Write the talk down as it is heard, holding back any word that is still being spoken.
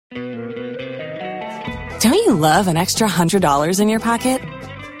Don't you love an extra $100 in your pocket?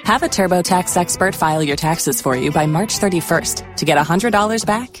 Have a TurboTax expert file your taxes for you by March 31st to get $100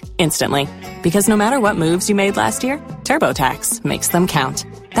 back instantly. Because no matter what moves you made last year, TurboTax makes them count.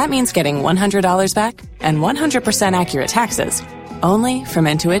 That means getting $100 back and 100% accurate taxes only from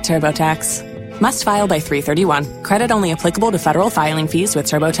Intuit TurboTax. Must file by 3/31. Credit only applicable to federal filing fees with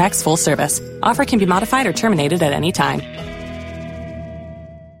TurboTax full service. Offer can be modified or terminated at any time.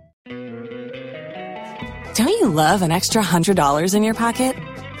 Don't you love an extra $100 in your pocket?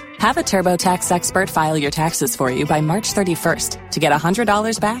 Have a TurboTax expert file your taxes for you by March 31st to get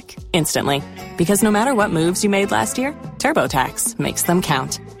 $100 back instantly. Because no matter what moves you made last year, TurboTax makes them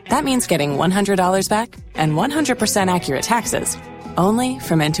count. That means getting $100 back and 100% accurate taxes only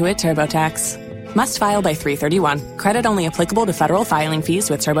from Intuit TurboTax. Must file by 3/31. Credit only applicable to federal filing fees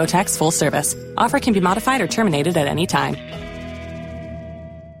with TurboTax full service. Offer can be modified or terminated at any time.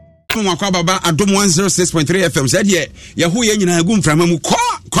 Baba Adom 106.3 FM said ye Yahoo nyina gu mframa mu ko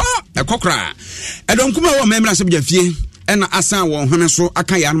ekokra edom kuma wo memra so bjafie ena asan wo hone so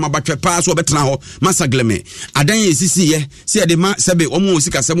aka ya no mabatwe pa so betena ho masagleme adan ye sisi ye se de ma sebe omo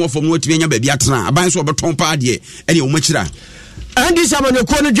sika sem wo fom wo timi nya ba bi atena aban so obeton pa de ene wo makira Andi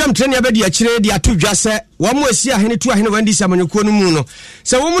Samanyoko no dwam trene abedi akire de atodwa se wo mo asi ahene tu ahene wandi Samanyoko no mu no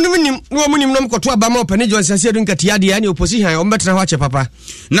se wo mu nim nom koto aba ma opani John Sase dun katia de ani opposition o mbetena ho ache papa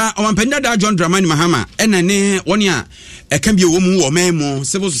na o mpenda da John Dramani Mahama ena ne woni a eka bi wo mu wo memo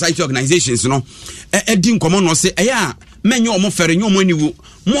civil society organizations no edi nkomo no se eya menye o mo fere nye o mo aniwu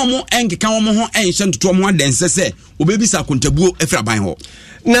mo enkeka wo mo ho enhye ntoto mo adense se obebisa kontabuo efra ban ho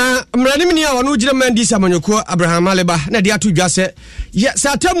na mrani mini a wono gira mandi Samanyoko Abraham Aleba na de atodwa se ya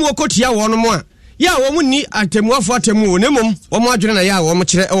satamu okotia wono mo a ya wo mu ni atemuafo atemu ne mom wo mo adwene na ya wo mo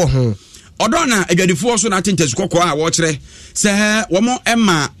kire wo ho odona adwadifo so na atentesu kokko a wo kire se wo mo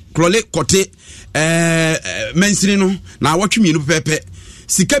ema klole kote mensiri no na wotwemi no pepe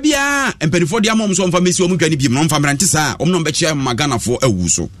sika bia empanifo de amom so mfa mesi wo mu dwane bi no mfa mrante sa wo no mbekye maganafo awu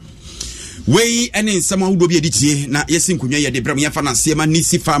so wei ene nsema hudo bi editie na yesi nkonwa ye de bram ye fa na sema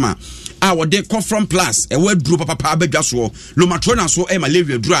nisi farmer a wo de Confront Plus e wa duro papa abadwa so lomatrona so e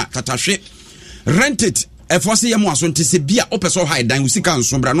malaria duro a tatahwe rent it efose ye mo aso ntese bia opeso high dan usika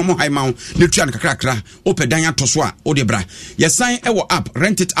nsonbra no mo high ma ne tua ne kakrakra opedan atoso a ode bra ye san e wo app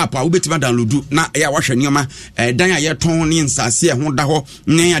rent it app a obetima download na e ya wahwe nioma dan a ye ton ne nsase e ho da ho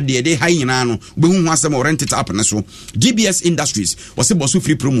ne ade de high nyina no behu ho asem rent it app ne so GBS Industries wose boso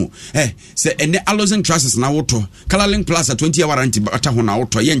free promo se ene Allozen Trusses na woto Colorlink Plus 20 hour warranty ata ho na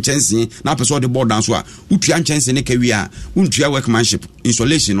woto ye nchense na apeso de board dan so a utua nchense ne kawia untua workmanship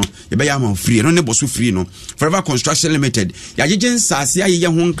installation no ye be ya ma free no ne boso free no Forever Construction Limited ya jejen sase aye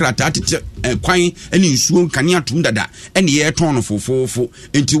ho nkrata atete kwan ene nsuo nkane atum dada ene ye ton no fofofo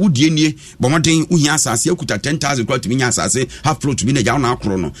enti wudie nie bomoden uhia sase akuta 10,000 kwa tumi nya sase half floor tumi na ja na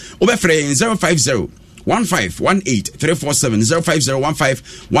akro no obefre 050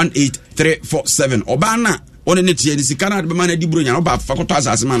 1518347 05015188347 obana one ne tie ni sikana be mana di buro nya no ba fakoto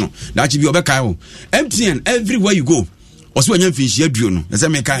asase ma no da chi bi obeka ho MTN everywhere you go oso anya mfinhia duo no ese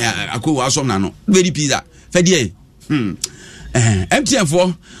me kan akowa asom na no very pizza fedie MTN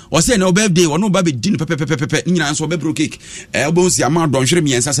for o say na birthday wono ba be din pepepepepe nyina nso be bro cake obo si ama don hwere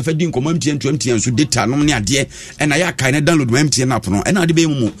miensa se fedin komo MTN to MTN so data no ne ade na ya kai na download MTN app no na ade be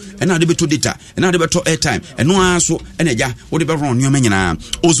mu na ade be to data na ade be to airtime eno aso na ja wo de be run nyoma nyina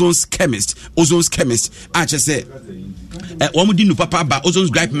Ozone's Chemist a che se wo mu dinu papa ba Ozone's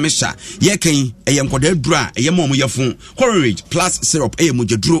gripe mixture ye kan enkoda dura ye mo yefun Courage Plus syrup mo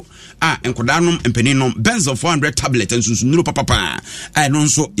jeduro a enkoda nom empeni nom benzo 400 tablet ensunsu nuro papa no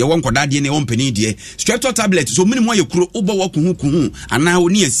nso ye won koda de ne won pani de streptol tablet so minimum ye kuro ubo wo kuhu ana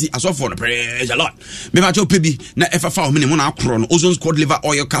oni asi asofo no praise the Lord me ba cho pebi na efafa o minimum na akro no Ozone's cod liver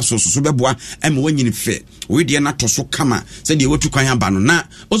oil capsules so beboa em wanyini fe we de na to so kama se de watu kwan aba no na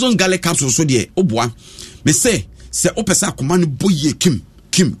Ozone's garlic capsules so de oboa me se opesa akoma no boye kim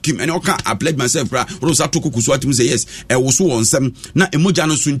and I pledge myself rosa to kukusu atim say yes wo so won sem na emoja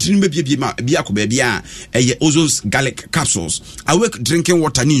no so ntiri be bia ko ba bia Ozone's garlic capsules awake drinking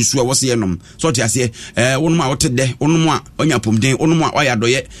water ni nsu wo se yenom so te ase wonum a wote de wonum a onya pomden wonum a oya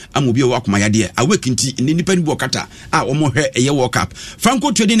doye amobi wo akoma yade awake nti ni pani bo kata a wo mo hwe work up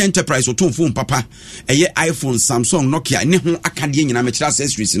Franco Trading Enterprise o ton phone papa iPhone Samsung Nokia ne ho akade nyina me kira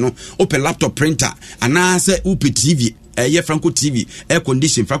accessories no open laptop printer ana se up TV Franco TV air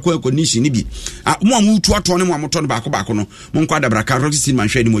condition Franco air condition ni bi mo amutu ato ne mo amoto no baako no mo nkwa dabraka rotistin man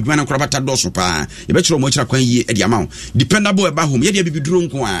hwɛ ni mo adwuma na nkora bata dɔso pa ye be kyerɛ mo kyerɛ kwan yie e ama wo dependable eba home ye de bibiduro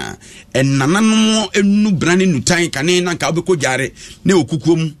nko a enananom enu brane nutan kane na nka obekɔ gyare na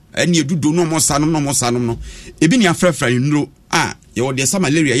okukuom ene edudo no mo sanom no ebi ni afrafra nnuro ye wo de sa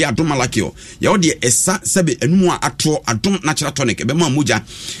malaria ye adom malakio ye wo de esa sebe enum a ato adom natural tonic be ma moja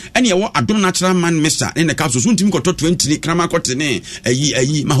ene ye wo adom natural man mixture ne ka so ntimi koto 20 krama kote ne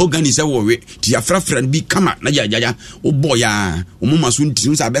ayi mahogany se wo we ti afrafra bi kama na jajaja wo boya wo moma so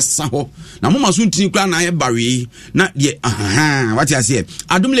ntimi sa be sa ho na moma so ntimi kra na ye bare na de what you say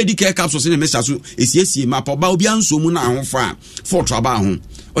adom lady care capsules ne mixture so esiesie ma pa ba obi anso mu na ahofa for traba ho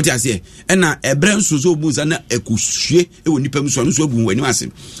what you say ena ebre nso so obuza na ekuhwe e woni pam so no so abu wani ase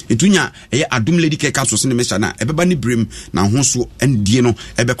etunya eye adom lady care capsules ne mixture na ebeba ni brem na ho so endie no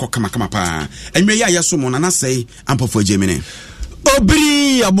ebekɔ kama pa enwe ya yeso mo na sei ampofo Gemini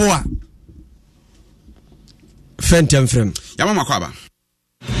obri aboa fentem frem ya mama kwaba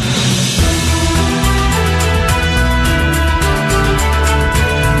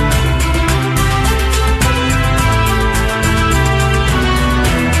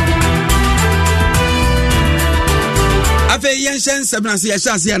yenshen sebnase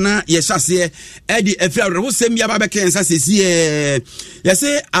yeshase na yeshase edi efra rewo sem ya babeke ensa sesi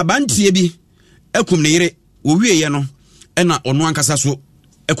yese abantie bi ekum ne yire wo wieye no ena ono ankasa so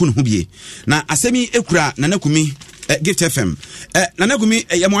ekunu hu bie na asemi ekura na nakumi Gift FM na nakumi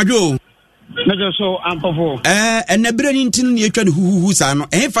yamwadwo mejo so ampofo enebre ni ntin ne etwa ne huhuhu sa no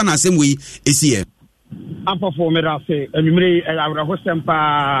fa na asem we esie ampofo merase enumre awra ho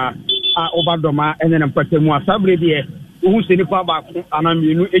sempa obadoma enene mpatemu asabre die wo se nipa ba ko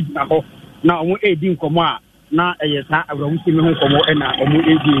anamienu ejina ho na omo edi nkomo a na eyesa awrawusi me ho nkomo na omo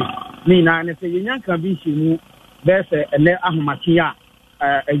edi ni na ne se yenyanka bi hyimu be se ene ahomaki a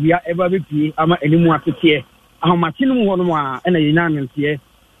awia eba be pie ama enimu atete ahomaki no ho no a ena yenyan ntie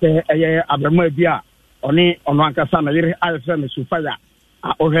se eye abrama bi a one ono ankasa na yire alfa me sufaya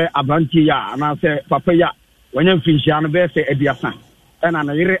a ohwe abanti ya na se papa ya wanya finhia no be se ediasa ena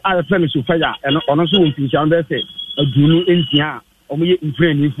na yire alfa me sufaya ono so finhia no be se adunu entia omoye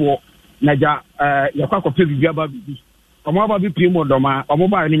mfrenifo na ja yakwa kope bibia ba bibi omo ba bi primo doma omo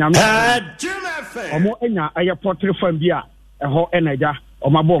ba ni nyame omo enya aye portrait fan bia eho enaja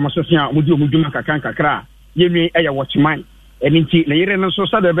omo ba omo sofia omudi omudwuma kakra yemi eye watchman eninti na yire no so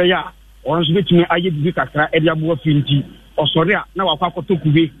sade be ya onso betumi aye bibi kakra e dia bo afinti osore a na wakwa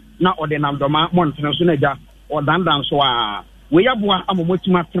kotokube na ode nam doma montene so na ja odandan so a we yaboa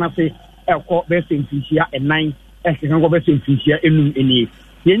amomotuma tenase ekọ be senfisia enan kan go be senfisia enum eni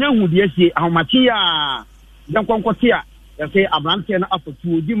yenya hudie sie ahomachi ya dankonkote a yase abrante na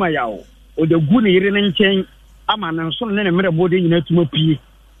afotu odima yawo odegu ne yire ne nchen ama ne nso ne mere bode nyina tuma pie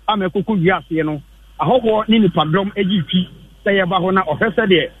ama ekoko wiase no ahoho ni nipadom egifi sɛ yɛ ba ho na ɔhɛsɛ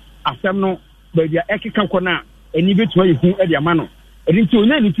de asɛm no baabia ɛkeka kɔ na ani betuma yɛhu ɛde ama no ɛde nti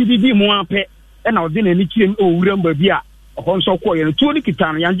onya ne ti didi mu apɛ ɛna ɔde n'ani kyerɛ ɔwuram baabi a ɔhɔ nso kɔ yɛ no tuo ne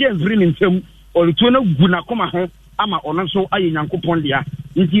kita no yangye mfiri ne nsam ɔretuo no gu na koma ho ama ɔno nso ayɛ nyankopɔn dea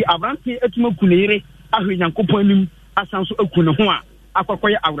nti abrante atuma ku ne yere ahwɛ nyankopɔn anim asan so aku ne ho a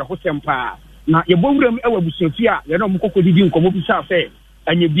akɔkɔyɛ awerɛhosɛm paa na yɛbɔ wuram ɛwɔ abusuafi a yɛne ɔmo kɔkɔ didi nkɔmmɔ bi saa sɛ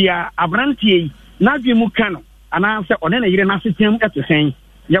ɛnyɛ bia abrante yi n'adwe mu ka no anaasɛ ɔne na yere n'asetem ɛte sɛn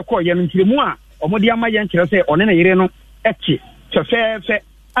yɛkɔ yɛ no nkyerɛmu a ɔmo de ama yɛn kyerɛ sɛ ɔne na yere no ɛte fɛfɛɛfɛ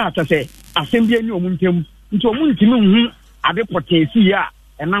a kyɛ sɛ asɛm bi ani ɔmo ntam nti ɔmo ntimi nhu ade pɔtɛɛsi yi a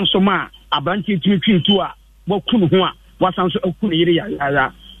ɛnam so ma abrante tumi twintu a wɔku ne ho a wasan so aku ne yere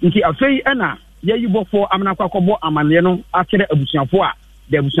yaya nti afei ɛna yɛyi bɔfoɔ amena akɔbɔ amanneɛ no akyerɛ abusuafoɔ a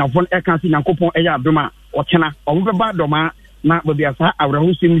de abusuafoɔ no ɛka sɛ nyankopɔn ɛyɛ adom a ɔkyena ɔmo bɛba dɔmaa na babi asa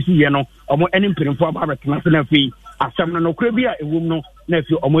awrahosɛm si yɛ no ɔmo ɛne mpirimfoɔ aba bɛtena se na afei asɛm no nokora bi a ɛwom no na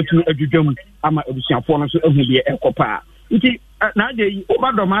afei ɔmo atumi adwudwam ama abusuafoɔ no nso ahu deɛ ɛkɔ paa nti na agye yi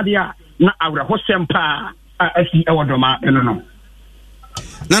woba dɔmaa deɛ a na awrahosɛm paa a asi ɛwɔ dɔmaa ɛno no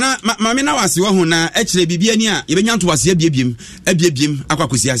nana mame na wase wahu na ɛkyerɛ bibia ni a yɛbɛnya nto wase abiebiem akɔ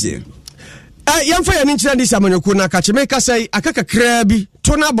akosi aseɛ yɛmfa yɛne nkyerɛ de samanyɔku na kakyeme kasɛi aka kakraa bi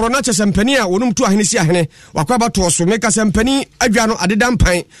to no aborɔ no kyɛ sɛ mpani a wɔnom to ahene si ahene wakɔ abatoɔ so meka sɛ mpani adwa no adeda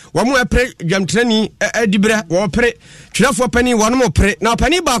mpan wɔmo ɛpere dwamterani adiberɛ wɔpere twerɛfoɔ pani wɔnom pere na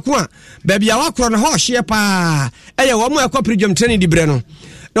ɔpani baako a baabi a wakorɔ no hɔ ɔhyeɛ paa ɛyɛ wɔmo ɛkɔpere dwamterani diberɛ no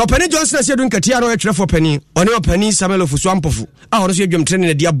na ɔpani Johnson asɛdu nkatia no ɛtwerɛfoɔ pani ɔne ɔpani Samuel Ofosu ampofo a ɔno so yɛ dwamterani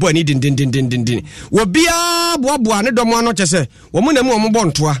na de abɔ ani dindindindindin wɔbiaa boaboa ne dɔm ano kyɛ sɛ wɔmo na mu ɔmo bɔ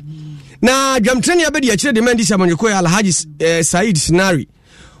ntoa na dwamtrani abedi akyire de mandi samanyoko ya Alhaji Said Sinari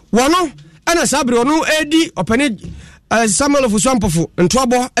wono ana sabri ono edi opani Samuel of Swampofo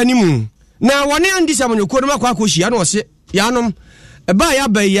ntoabo animu na wone andi samanyoko no makwa akohia na ose yanom ba ya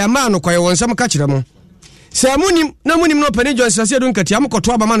ba ya ma no kwaye wonsam ka kire mo samunim na munim no pani John Sase do nkati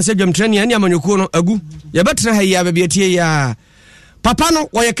amkoto aba man se dwamtrani ani amanyoko no agu ye betra ha ya ba bietie ya papa no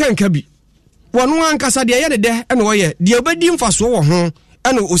woye kanka bi wono ankasa de ye de ene woye de obedi mfaso wo ho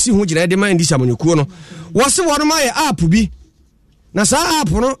ene osi hu gina de man andi samanyoko no wose wono ma ye app bi na saa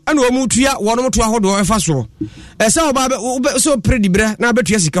app no ene wo mutua wono mutua hodo efa so esa oba so predibre na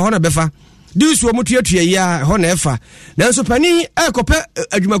betua sika ho na befa dis wo mutua tua ya ho na efa nanso pani ekope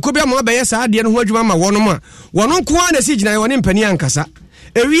adwumako bia mo abaye saa de no ho adwuma ma wono ma wono nko na si gina woni mpani ankasa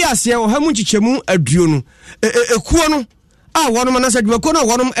ewi ase wo ha mu nchichemu aduo no ekuo no wono ma na sa adwumako na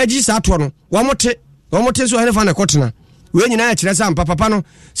wono agi saa to no womote so hele fa na kotena we nyina ya kire sa papa no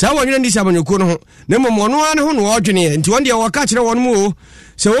sa wonwena ndi sa banyoko no ho na momono ane ho no odwene nti wonde wo ka kire wono mu o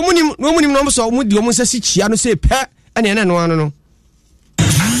se wo munim no so mu di wo mu sasi chia no se pe ane no ano no.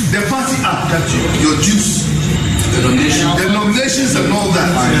 The party act that your juice, the nominations and all that,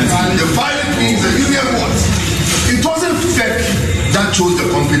 the filing fees, the union what? It wasn't FEC that chose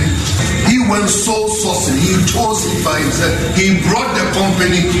the company. He went sole sourcing. He chose it by himself. He brought the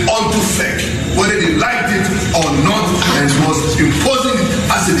company onto FEC, whether they liked it or not, and was imposing it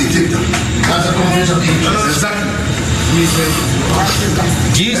as a dictator. That's a conflict of interest. Exactly.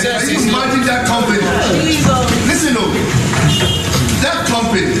 Jesus. Can you imagine that company? Listen, no. That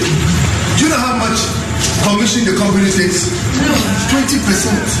company, do you know how much commission the company takes? 20%.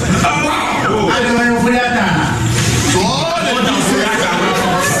 Wow. So all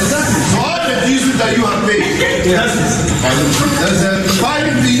the dues that you have paid, there's a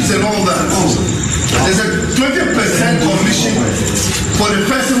filing fees and all that. There's a 20% commission for the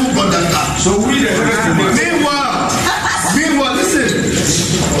person who got that car. So meanwhile, listen,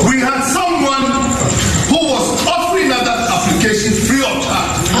 we had someone who was offering that application free of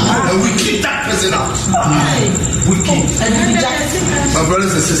charge, and we kicked that person out. We kicked. My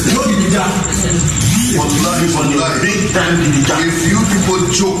brothers and sisters, if you people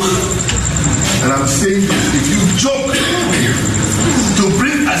joke, and I'm saying this, if you joke to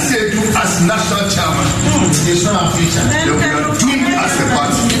bring Asedu as national chairman, then we are doomed as a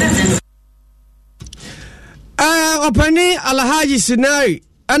party. Opani Alhaji Sinai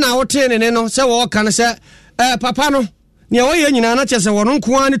ana wotene no se wo kan se papa no ne wo ye nyina na chese wono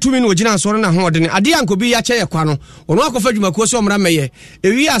nko an tumi no ogina so na ho de ade ankobi ya che ye kwa no wono akofa dwumako so omra meye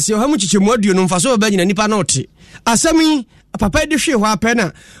ewi ase ha mu chichemu aduo no mfaso ba nyina nipa na ote asami papa de hwe ho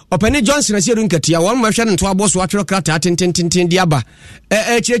apena opani Johnson Asiedu nkatia won ma hwe nto aboso atwero krata tintintin di aba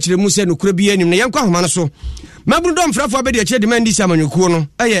chirechire mu se no kura bi anim na yenkwa homa no so mabru dom frafo abedi a che de mandi samanyukuo no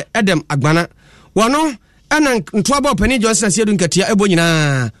eye Edem Agbana wono ana ntoaba opani Johnson Asiedu nkatia ebo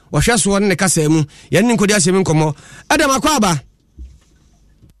nyina wahwe so ne kasa mu yenni nkodi asemi nkomo Edem akwaba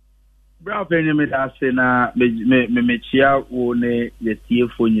bra penye me ase na me chia wo ne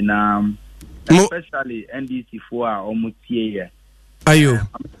yetiefo nyina especially NDC for omutie ye ayo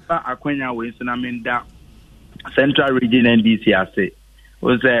akwanya we so na menda Central Region NDC ase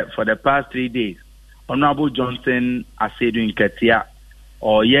was for the past 3 days Honorable Johnson Asiedu nkatia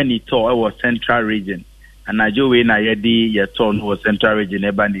or yeni to was Central Region and ajo we na yedi ye to no Central Region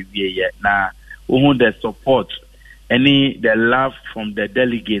eba ni wie ye na who the support the love from the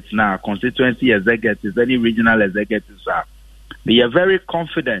delegates now, constituency executives, any regional executives are. We are very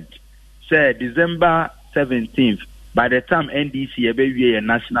confident. Say December 17th, by the time NDC be a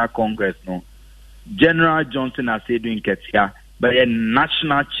national congress, no, General Johnson Asiedu nkatia, by a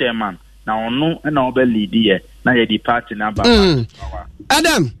national chairman. Now no, and now be lead here. Now the party number.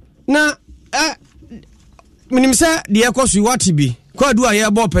 Adam, na minimsa the ekosu watibi. Kwa dua ye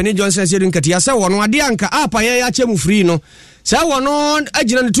bo Penny Johnson Asiedu nkatia se wono ade anka apa ye ya chemu free no se wono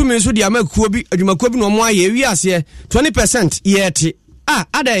agina ne tumi so de amakuo bi adwumakuo bi no mo aye wi ase 20% yeti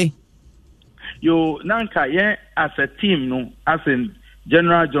adai yo nanka ye as a team no as in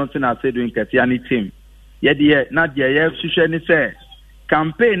General Johnson Asiedu nkatia ni team ye de na de ye hwehwe ni se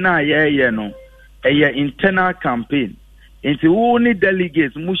campaign na ye no internal campaign into wo ni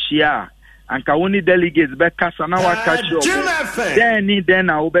delegates mushia anka woni delegates be kasa na wa catch you then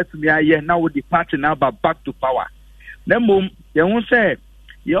na obetumi aye na wo the party now back to power then you won say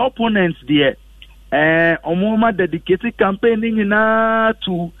your opponents there omoma dedicated campaigning na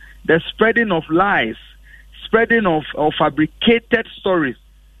to the spreading of lies, spreading of fabricated stories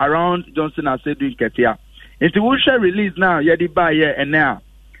around Johnson Asiedu nkatia. Into we shall release now yedi ba ye and now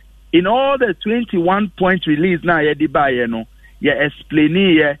in all the 21 point release now yedi ba ye no ye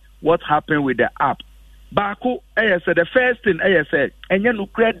explaining ye what happened with the app. Baku, said the first thing, said, and you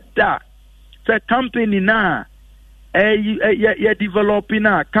credit that. Say company na ye developing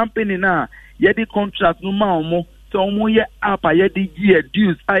a company na ye di contract no ma omo so omo ye app ye di year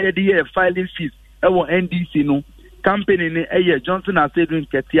dues ye di year filing fees e wo NDC no company ni ye Johnson Asedun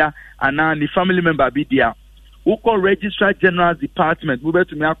Ketia ana ni family member bi dia who call Registrar General Department we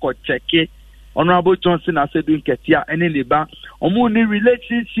betumi akọ check Honorable Johnson Asedun Ketia ene ne ba omo ni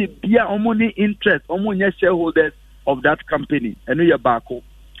relationship bia omo ni interest omo nye shareholders of that company eno ye baako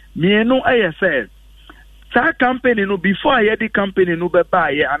mienu say sa company no before I the company no be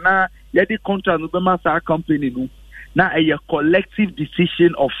buy ana ye the contract no be ma sa company no na a collective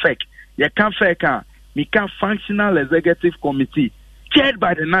decision of FEC ye can FEC me can functional executive committee chaired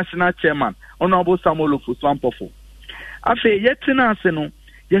by the national chairman Honorable Samuel Ofosu-Ampofo afa ye tina ase no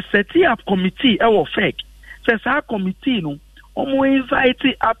ye set up committee e wo FEC say sa committee no omo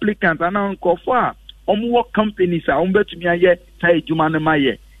invite applicants ana nkofo a omo work companies a omo betumi aye sai juma no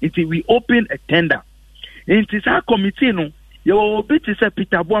maye until we open a tender. In this committee, no, you will be to say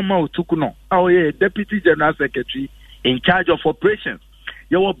Peter Boama Otukuno, our Deputy General Secretary in charge of operations.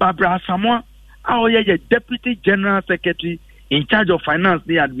 You will Barbara Samoa, our Deputy General Secretary in charge of finance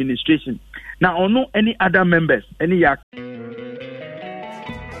and administration. Now, or no any other members, any.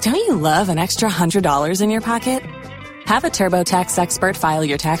 Don't you love an extra $100 in your pocket? Have a TurboTax expert file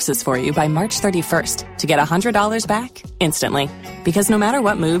your taxes for you by March 31st to get $100 back instantly. Because no matter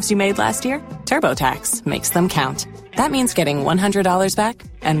what moves you made last year, TurboTax makes them count. That means getting $100 back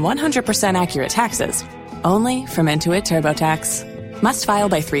and 100% accurate taxes only from Intuit TurboTax. Must file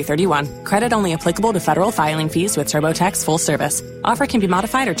by 3/31. Credit only applicable to federal filing fees with TurboTax full service. Offer can be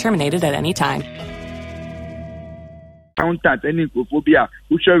modified or terminated at any time. Accountant any phobia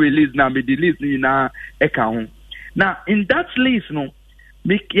who shall release now be the list na account. Now in that list no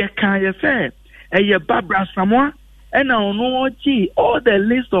make ye can say e Barbara Samoa and now no all the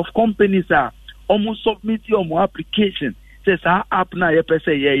list of companies are almost submit your application says our app na ye pese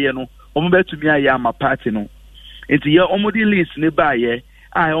ye no omo betumi aye ama party no enti ye omo di list ne ba ye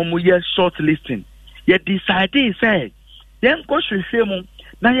I omo ye short listing ye decide say then go hwehwe mu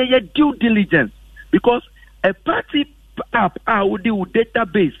na ye due diligence because a party app would do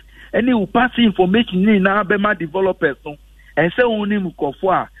database any who pass information in na bema developers no and say only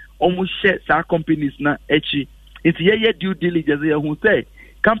mukofo a omo share sa companies na echi it's ye due diligence ye who say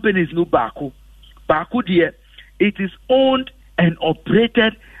companies no baako there it is owned and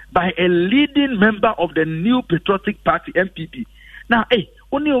operated by a leading member of the New Patriotic Party NPP. Now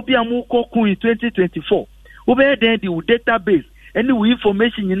only obi amu koku in 2024 obi then the database any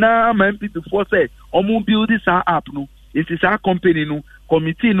information in na NPP for say omo build this app no it is our company no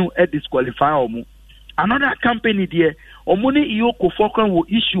committee no disqualify omo another company there omo ni iyoko fokon wo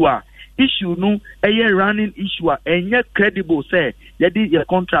issue no running issue enye credible say ye di your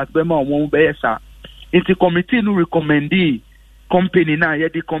contract be ma omo be sa it committee no recommend company na ye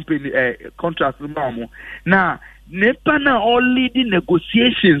di company contract no omo na nepa na all leading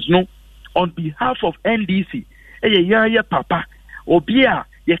negotiations no on behalf of NDC ye papa obia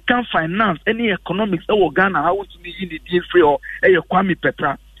ye can finance any economics Ghana how to be in the deal free or Kwame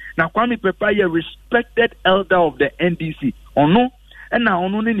Pepra. Now Kwame Pepra ye respected elder of the NDC or no and now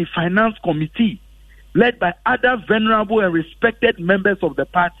on the finance committee led by other venerable and respected members of the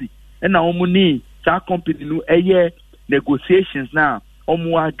party and now money that company no negotiations now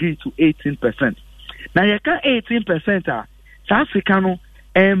agree to 18%. Now you can 18% South Africa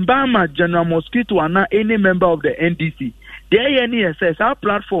and Bama General Mosquito and not any member of the NDC. The ANESS, our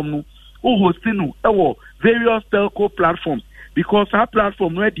platform, no, hosting various telco platforms because our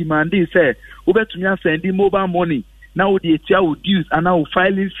platform no demanding say, over to me sending mobile money now the HR would use and now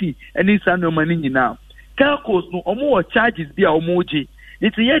filing fee and it's no money now. Telcos no more charges be our moji.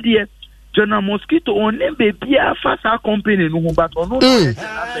 It's a idea. General Mosquito on them baby a fast company no but on no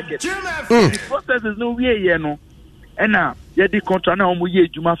the process is no way no and now the contract now ye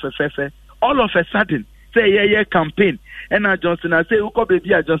juma fefe all of a sudden say yeah campaign and now Johnson I say uko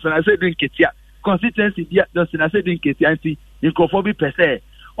baby a Johnson I say doing ketia constituency dia Johnson I say doing ketia anti incofobi per se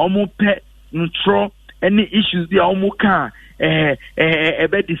omo pe ntro any issues dia omo kan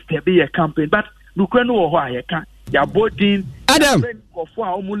be disturb your campaign but lukwe no wo ho can ya boarding Adam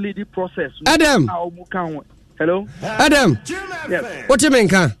process Adam hello Adam yes what you mean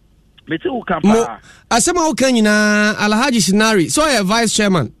kan me too kan pa asema o kan nyina Alhaji Sinari so your vice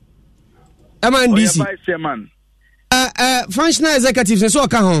chairman MNDC vice chairman functional executive so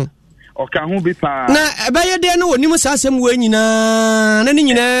ka ho bi pa na ebe de no woni mu sa asem wo nyina na ni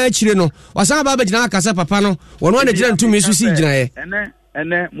nyina chire no wasan ba gina akasa papa no wono na gina ntumi so si gina ye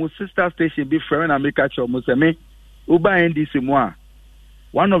ene mu sister station bi friend na make catch mo se me uba NDC mo a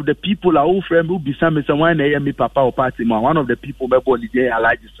one of the people are who friend who be some someone me papa or party man, one of the people me born the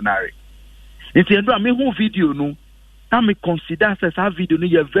Alhaji Sinare. It's a me who video no. Now me consider as that video no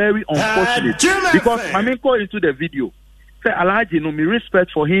you very unfortunate because I mean go into the video. Say Alhaji no me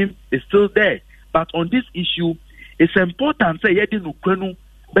respect for him is still there, but on this issue it's important say ye no kwenu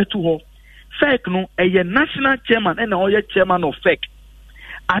betu ho. FEC no a national chairman and a chairman of FEC.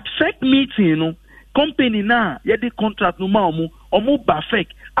 At FEC meeting no company na ye the contract no ma omu ba FEC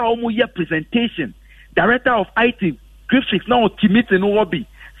omu ye presentation director of IT graphics na ultimate no obi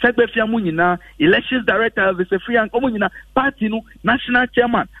Segbefia mu nyina elections director Vese Frian omu nyina party no national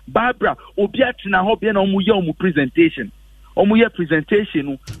chairman Barbara obi atina ho be na omu ye omu presentation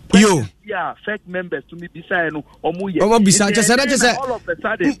no yo yeah FEC members to me beside no omu ye omo bisa chese all of a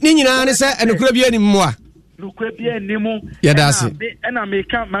sudden ni nyina ne se enukura bia ni mo a nukwe bia ni mo ya dase and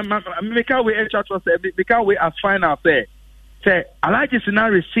make we extra say make we as final say Alhaji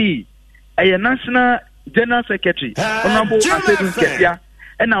Sinare C a national general secretary honorable Asedun Ketia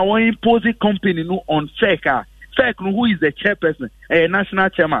and I want imposing company no on FEC no who is the chairperson a national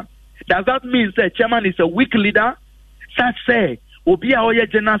chairman. Does that mean the chairman is a weak leader? Such say obi a oye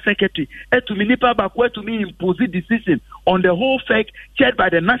general secretary to me nipa back to me impose decision on the whole FEC chaired by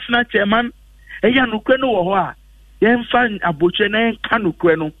the national chairman. Eya nukwe no wo ho a yen fan aboche na yen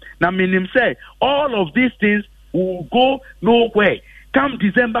kanukwe no na minim say all of these things will go nowhere come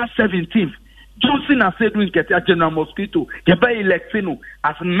December 17th. Johnson Asedun Ketia General Mosquito Gebe electino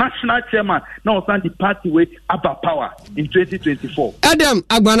as national chairman now stand the party way about power in 2024. Adam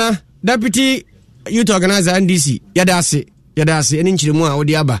Agbana, Deputy Youth Organizer NDC, Yadase, any Chirimo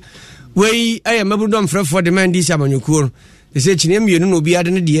Odiaba. We I am Mabudom for the man this Amanyukur. They say Chinam you no be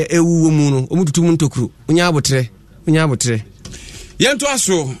adding the Ewu Umutumunto Unyabotre. Yanto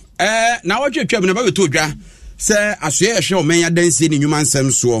aso, now what you have never told ya, say, as you show me a dance in human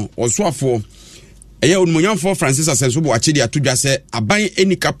sense so, or so for. Eya onmunyan for Francis Asenso bo achi dia tudwa se aban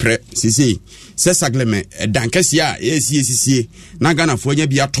enika pre sisi se sagleme dankasi a esiesie na Ghana fo nya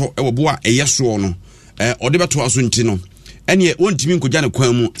bia to e wo bo a eyeso no ode beto aso nti no ene wontimi nkoja ne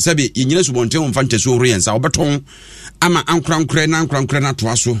kwan mu sebe yenyina subonte wo mfa nteso oriensa obeton ama ankrankre na to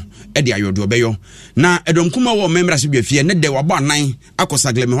aso e de ayodo beyo na edomkuma wo memra se bia fie ne de wabo anan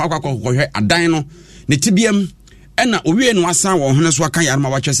akosagleme ho akwakohwe adan no ne tibiam ena owie no asan wo hene so aka yarma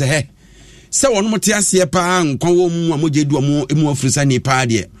wa twese he se wonu mte ase pa nkwa wo mu amoje du emu afrisa ni pa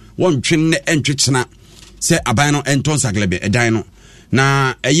de won twenne entwechena se aban no enton saglebe edan no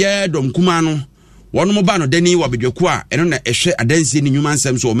na eye domkuma no wonu mo ba no dani wa bedwaku a eno na ehwe adansie ni nyuma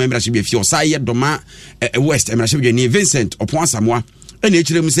nsem so o memra se bia osa ye doma west emra se bia ni Vincent Opon Asamoah ena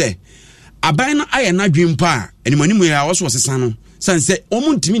echirem se aban no aye na dwempa a enimanimu ya wo so sesa no sanse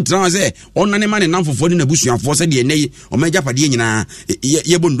omuntimi ntra se onane ma ne namfofo ni nabusuafo se de nei o majapade nyina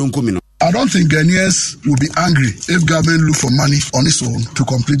ye bondonkomi no. I don't think Ghanaians will be angry if government look for money on its own to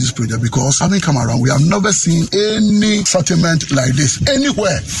complete this project because having come around, we have never seen any settlement like this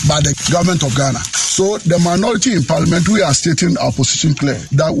anywhere by the government of Ghana. So the minority in parliament, we are stating our position clear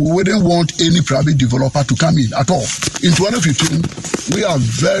that we wouldn't want any private developer to come in at all. In 2015, we are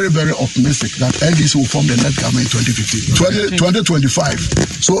very, very optimistic that NDC will form the next government in 2015.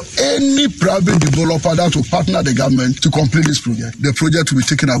 2025. So any private developer that will partner the government to complete this project, the project will be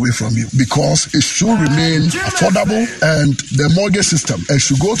taken away from you. Because it should remain affordable and the mortgage system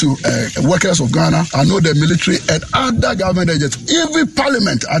should go to workers of Ghana. I know the military and other government agents, even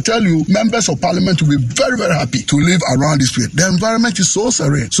parliament. I tell you, members of parliament will be very, very happy to live around this place. The environment is so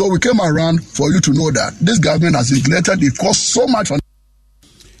serene. So we came around for you to know that this government has neglected it cost so much.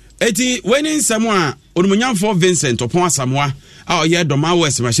 Eti when Samoa onmunyan for Vincent Opon Asamoah a oye doma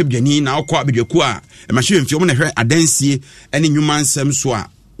west maship gani na okwa abedwaku a maship mfio mo na hwe adansie ene nyuma nsem so a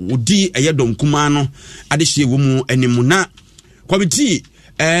wodi eyedom kuma no adehye wo mu animu na committee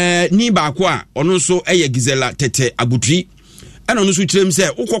ni baako a ono so eye Gizela Tete Agutri ana ono so kirem se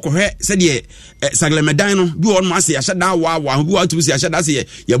ukokohwe se de saglemedan no bi ono ase ya hyeda wa bi wa tubu se ya hyeda se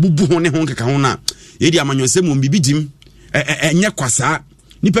ya bubu ho ne ho keka ho na ye di amanyose mu bibijim enye kwasa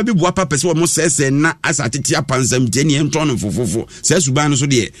nipa bi bua papa se wo mo sese na asatete apansam je ne enton no fofofo se suban no so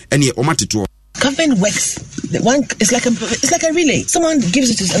de ene o mateto. Government works. It's like a relay. Someone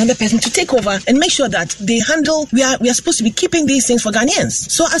gives it to another person to take over and make sure that they handle. We are supposed to be keeping these things for Ghanaians.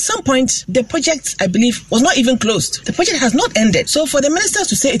 So at some point, the project, I believe, was not even closed. The project has not ended. So for the ministers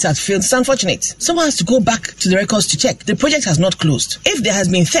to say it has failed, it's unfortunate. Someone has to go back to the records to check. The project has not closed. If there has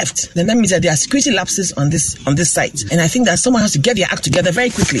been theft, then that means that there are security lapses on this site. And I think that someone has to get their act together very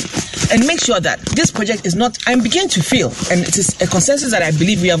quickly and make sure that this project is not. I'm beginning to feel, and it is a consensus that I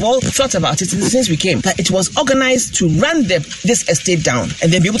believe we have all thought about it. It is since we came that it was organized to run this estate down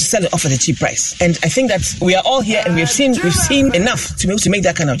and then be able to sell it off at a cheap price. And I think that we are all here and we've seen enough to be able to make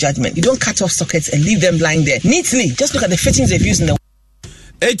that kind of judgment. You don't cut off sockets and leave them lying there neatly. Just look at the fittings they've used in the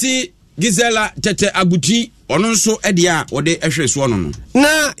 80 Gisela Tete Abuti ono nso edia ode ehwe so no no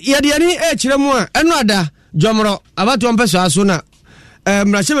na yade ani kire mu a eno ada Jomro abato mpeso aso na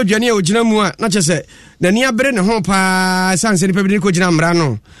mrahye badwane a ogina mu a na chese nani abere ne ho pa sanse ni pebidi ko gina mra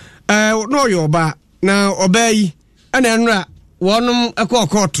no no yoba na obayi ana enra wonum ekọ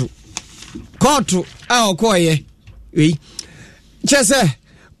kotu a okoye wi chese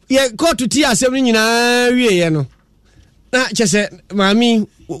ye kotu ti asem ni nyina wie ye no na chese mami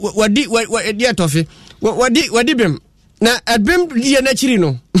wadi atofe wadi bem na adbem die na chiri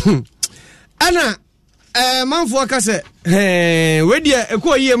no ana manfo akase wedi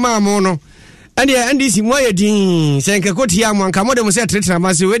ekoyie maamo no andi si moye din senke koti ya mwanka mode mo se tretra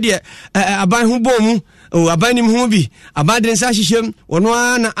ma se wedi aban hu bomu aban nim hu bi aban den sa hyehyem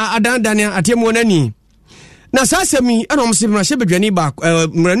wono na adandan atemu nani na sasemi ana mo se mrahye badwani ba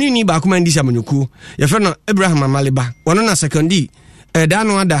mrani ni ba kuma ndi samanyoku ye fe no Abraham Amaliba wono na sekondi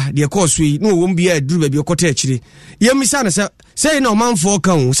dano ada de course wi no won bia aduru ba bi okota akire yemisa na se na omanfo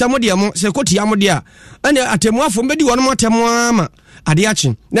kan se mode am se koti amode a ana atemuafo mbedi wono matemu ama ade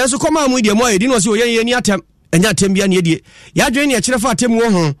achi na so koma amu de mo ayedi no se oyen ni atem enya atem bia na edie ya adwen ne akire fa atemu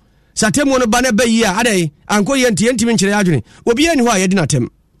ho sa atemu no ba na ba yi a adai anko ye ntimi nkire adwen obi ani ho ayedi na atem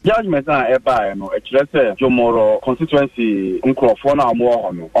judgment na eba no akire se Jomoro constituency nkrofo na amo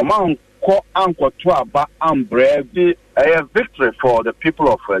ho no oman ko anko to aba ambre bi a victory for the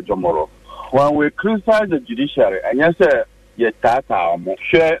people of Jomoro. When we criticize the judiciary, and yes, you tata mo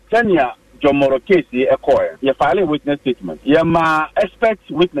share Kenya Jomoro case you file a witness statement. You ma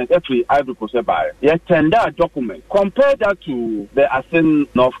expect witness every Ivory Coast by. You tender a document. Compare that to the Asin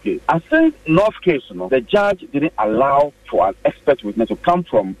North case. Asin North case, the judge didn't allow for an expert witness to come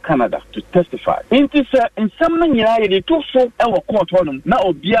from Canada to testify. In some they took so our court on now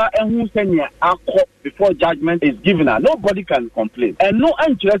Obia and who send a court before judgment is given. Nobody can complain. And no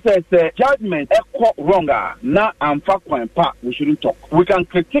interest says judgment wronger. Now I'm fact we shouldn't talk. We can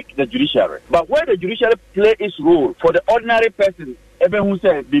critique the judiciary. But where the judiciary play its role for the ordinary person, even who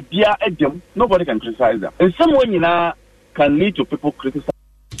says the beer at them, nobody can criticize them. In some way, can lead to people criticizing.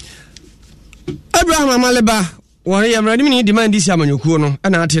 Abraham Amaliba, one year, I demand this Yamanyokuno,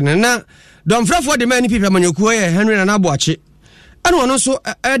 and Atin, and don't fret for the many people Manyoku, Henry and Abuachi. And one also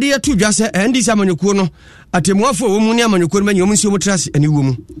idea to just and this Yamanyokuno at a more for Womunia Manyokuman, Yomusio Trust any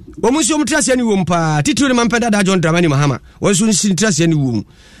woman. Womusio Trust any woman, Tito the Mampeda John Dramani Mahama, was soon trust any woman.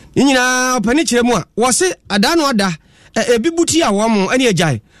 Inina panichire mu a wo se adano ada ebibuti a wo mo ane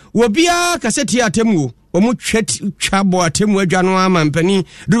agyae wo bia kaseti atemu wo mu twabo atemu adwano ama mpani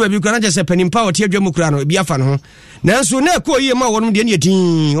duru bi kwana je se panimpa wo tie adwamu kura no bia fa no nanso na ekoyie ma wo no de ne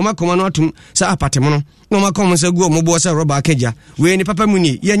tin wo makoma no atum sa apatemo no no makoma se guo mo bo se roba akaja we ni papa mu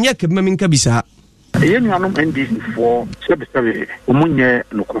ni ye nye kemami nka bisa Yenuanum NDC for Sebesebe, Omunye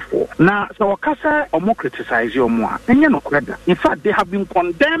Nokofo. Now, so Okasa Omo criticize your moi. In fact, they have been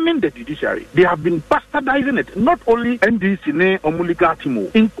condemning the judiciary. They have been bastardizing it. Not only NDC ne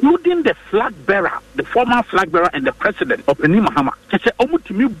Omuligatimo, including the flag bearer, the former flag bearer and the president of Penny Mahama. Say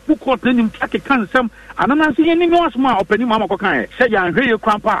Omutimi book out then take cancel. And I'm saying any more smart of Penny Mahama Kokai. Say ya hear your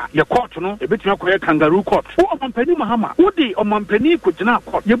grandpa, your court no, a bit your kangaroo court. Who on Penny Mahama? Who the on Penny Kujana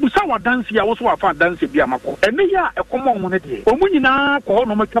court? Yabusawa dance ya also a fan dance biamako. And ya a common money. Omunina call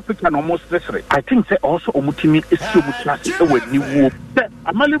no capital almost necessary. I think say also Omutimi is so much less with new whoop.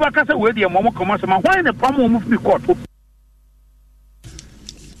 Amaliba Casa where the Momo commerce why in the problem move the court.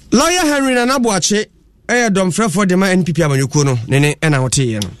 Lawyer Henry Nanabuache. Dom for the man NPP Amanyukuno, Nene, and our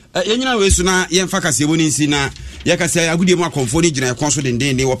tea. Yena we suna yen fakase woni nsi na yakase agudie mu akonfo ni gina konso den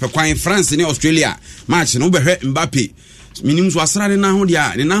de wo pekwan France ne Australia match no behwe Mbappe minim so asra ne na ho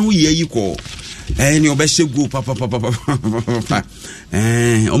dia ne na ho ye yi ko ne obehye go papa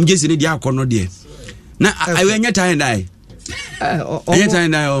omjesi ne dia akono de na awe nya time dai anya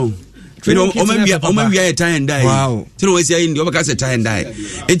time dai o omabia time dai wow tino we say ndi obeka time dai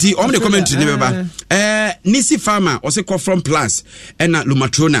enti om the comment ne beba Nisi Farmer ose call from Plus ena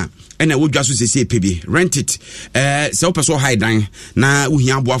Lumatrona ena wodwa so sese pebi rent it se opeso high dan na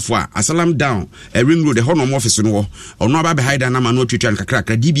uhia aboafo a Asalam down Ring Road the home office no ono aba be high dan na ma no twetwa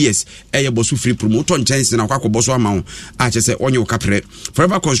kakra DBS eye bosu free promoter chance na kwakọ boso ama wo a che se onye okapre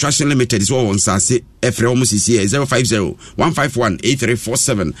Forever Construction Limited is on sase efre omo sisi 050 151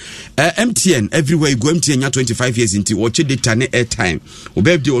 8347 MTN everywhere you go MTN nya 25 years into watch data ne airtime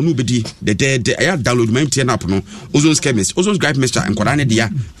obedi onu bedi the I download my MTN app no Ozone Chemist Ozone Gripe Mixture and Korane dia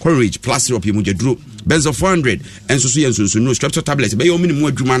Courage bandage plus syrup ye mujedro benzo 400 enso so ye nso no strepsil tablet be ye minimum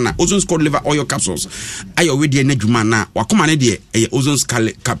adwuma na ozone squad liver oil capsules ayo we de na adwuma na wakoma ne de ozone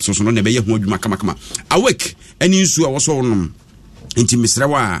squad capsules no ne be ye ho adwuma kama awake eni nsu a wo so wonom inti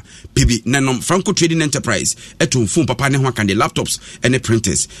misrawa pebi nanom Franco Trading Enterprise eto phone papa ne ho aka de laptops and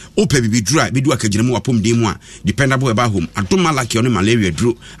printers o pebi bi dura bi du akagire mu apom de mu a dependable eba home adom malaki on malaria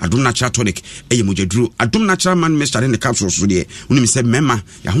duro adom natural tonic eye moja duro adom natural man mixture ne capsules so de unim se mema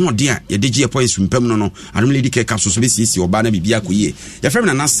ya ho de a ye de je points mpam no adom lady care capsules be sisi oba na bibia koye ya fem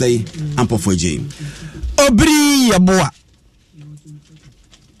na nasai ampofo je obri yaboa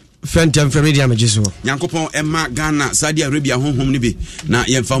Fentam Media Majiso. Yankopon Emma Ghana Saudi Arabia honhom ne bi na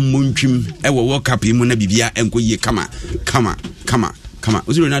yemfa montwim e wo World Cup mu na bibia enkoye kama.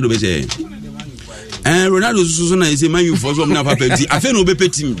 Ozi Ronaldo be say Ronaldo so na say man you for so na papa ti afa no be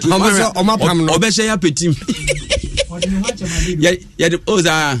petim. Obese ya petim. Ya de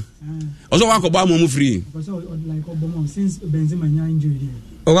oza. Ozo wa ko ba mo free. Because like Obama since Benzema nya injury.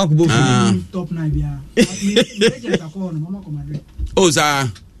 O wa ko bo free. Top 9 bia. Oza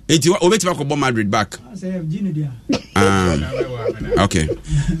eti obeti ba ko bomb Madrid back. Okay.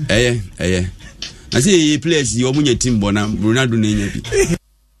 I say players you omunye team bona Ronaldo na nya bi.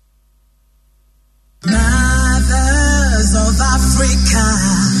 Mothers of Africa.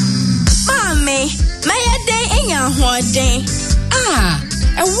 Mami, my day enya hoden.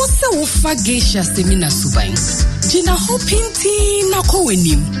 I was so fageisha semina subain. Jina hopinti na ko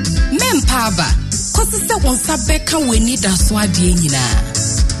wenim. Mempaba. Kosi se wonsa beka weni da so ade nyina.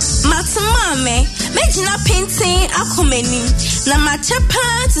 Matumame, mejina painting akomeni na machapa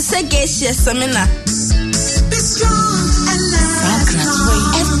to say geisha semina. Be strong and love.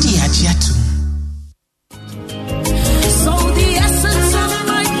 FD ajiatu. So the essence of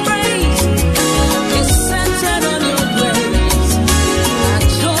my praise is centered on your grace.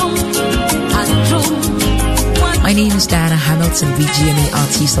 My name is Diana Hamilton, VGMA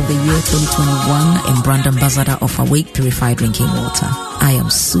Artist of the Year 2021 and brand ambassador of Awake Purified Drinking Water. I am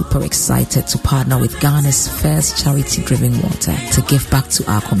super excited to partner with Ghana's first charity-driven water to give back to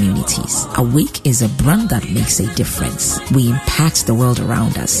our communities. Awake is a brand that makes a difference. We impact the world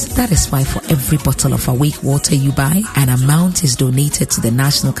around us. That is why for every bottle of Awake water you buy, an amount is donated to the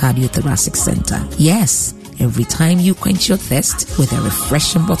National Cardiothoracic Center. Yes, every time you quench your thirst with a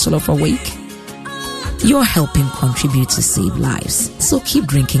refreshing bottle of Awake, you're helping contribute to save lives. So keep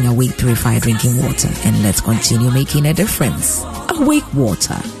drinking Awake Purified Drinking Water and let's continue making a difference. Awake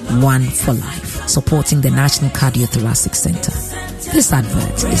Water, one for life. Supporting the National Cardiothoracic Center. This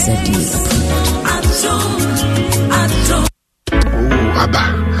advert is FDA approved. Oh, Abba.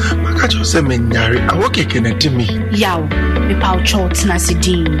 Makacho se menyari. Awoke keneti mi. Yaw, me pao chot na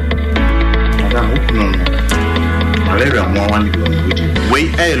sidin. No. Malaria mo wan go ngudi. We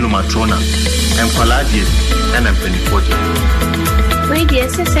Lumatrona. Empaladies and Empenipodia. Wait,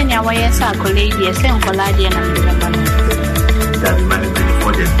 yes, send your way as a colleague, yes, and Palladian and the money. That man is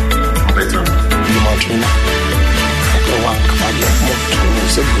Empenipodia. Better. Lumatrona. I want to come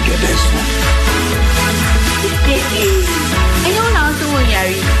out so good at this one. I don't know how to win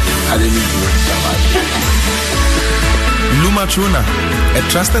Yari. I didn't do it. Lumatrona, a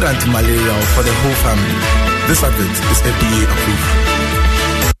trusted anti-malarial for the whole family. This advert is FDA approved.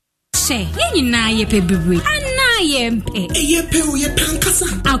 Ye na ye pe bebre ana ye mpe ye pe o ye pankasa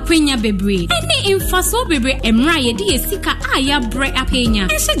akwenya bebre ene mfaso bebre emra ye de sika aya bre apenya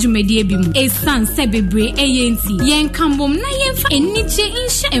ehye dwumade bi mu esan se bebre eyenti yen kambom na yenfa enije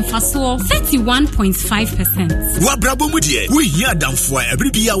inhye mfaso 31.5%. Wa brabo mu de we hia damfo a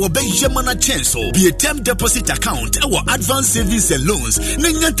ebribia wo be yemana chenso be a term deposit account e wo advanced savings and loans na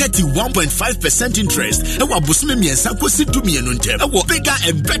nya 31.5% interest e wo abosome miensa kosi dumienu ntem e wo bigger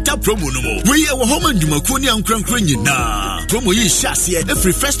and better promo no mo we e wo homa ndumako ni ankrankran nyina promo yi hyase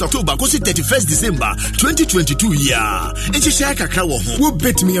every 1st October kosi 31st December 2022 year enchi share kakra wo ho wo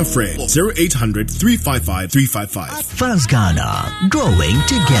bet me a friend 0800 355 355 Fans Ghana growing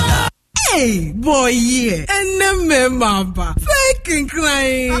together. Hey, boy, yeah. And remember, fucking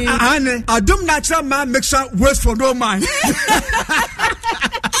crying. Adom natural man mixture works for no man.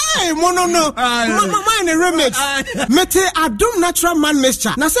 Hey, no. Mine a remix. Mete Adom natural man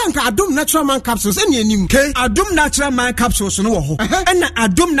mixture. Na sanka Adom natural man capsules. Any enim. Okay. Adom natural man capsules no ho. And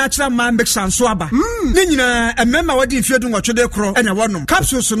Adom natural man mixture so aba. Nina a member what if you do what you cro and a one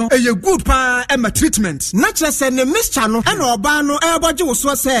capsules no. A good pa and treatment. Natural say ne mixture no. And obano everybody was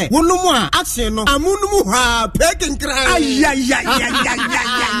so say. One no more action no. Amunumu ha peking cry. Ay.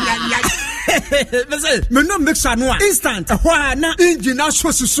 Me no mixer no instant. Ehwa na engine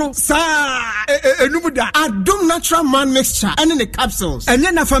so sa enumuda. Adom natural man mixture and in the capsules. And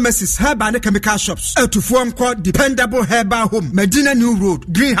then pharmacies, herbal and chemical shops. To form called Dependable Herbal Home, Medina New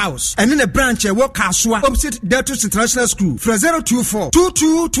Road, Greenhouse. And in a branch work Kaswa opposite Deltus International School. For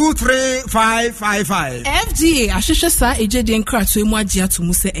 024-2223-555. FDA ahwehwɛ saa ejedi nkratwe mu agye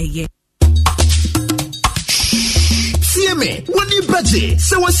atomu sɛ ɛyɛ. me when you budget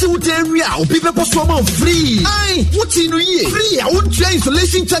so what see what area or people free aye what in ye free I won't try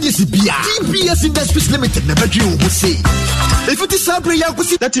installation charges bia DBS Industries Limited na bedroom will say if it is Sabre ya go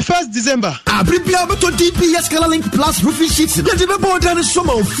see 31st December abibia to DBS Color Link Plus roofing sheets the developer than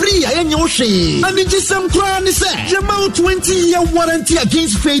summer free ayen yo she and it is some crown is say amount 20-year warranty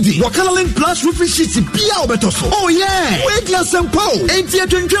against fading what Color Link Plus roofing sheets bia obetoso oh yeah wait ya some pow 80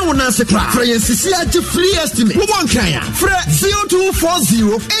 one answer cry for your free estimate one kind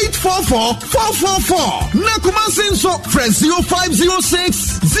 0240-844-444. Nakumasin so friend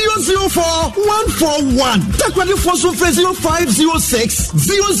 0506-004-141. Takwadi Foso friend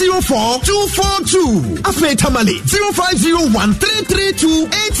 0506-004-242. Afe Tamale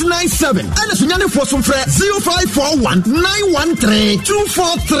 0501-332-897. And Sunyane Foso friend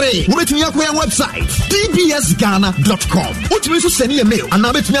 0541-913-243. Umetumi akwa website dbsghana.com. Utumi so send a mail and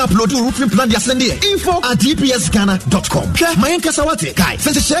abetumi upload to roofing plan dia send info@dbsghana.com. My Kasawate, Kai,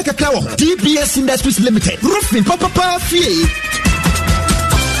 since the Shaka Kawa, DBS Industries Limited, roofing, Papa, Fee.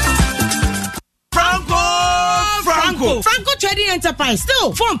 Franco Trading Enterprise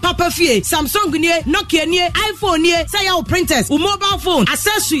still phone Papa Fie, Samsung near, Nokia near, iPhone near, Sayo printers, mobile phone,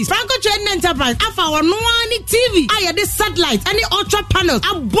 accessories. Franco Trading Enterprise, our no TV, I this satellite, any ultra panels,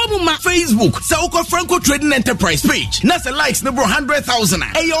 and Bomuma Facebook, Sauko Franco Trading Enterprise page. Nasa likes number 100,000.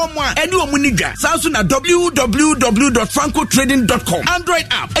 Ayoma, any Muniga, Samsung at www.francotrading.com. Android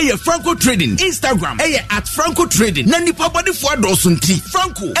app, Franco Trading, Instagram, at Franco Trading. Nani Papa the Fuadosunti,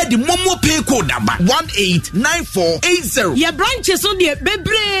 Franco, at the Momo Pay code number 189480. Your branches on the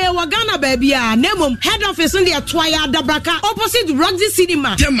Bebre Wagana baby, Nemum, head office on the Atwaya Dabraka, opposite Roxy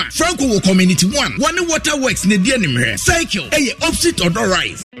Cinema. Tema, Franco Community 1, One Water Works, Nedianime, Cycle, opposite Odor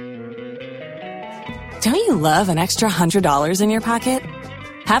Rise. Don't you love an extra $100 in your pocket?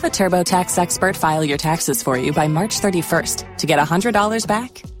 Have a TurboTax expert file your taxes for you by March 31st to get $100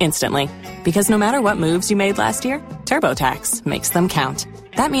 back instantly. Because no matter what moves you made last year, TurboTax makes them count.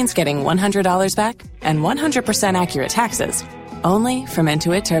 That means getting $100 back and 100% accurate taxes only from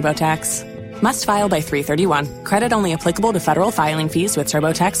Intuit TurboTax. Must file by 3/31. Credit only applicable to federal filing fees with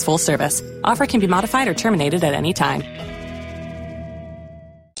TurboTax full service. Offer can be modified or terminated at any time.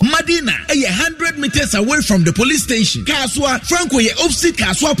 Madina, 100 meters away from the police station. Kaswa, Franco, opposite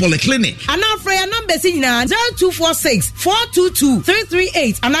Kaswa Polyclinic. And now for your number,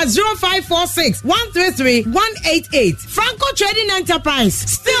 0246-422-338 and 0546-133-188. Franco Trading Enterprise.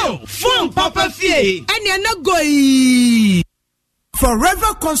 Still, phone Papa Fie. And you're not going.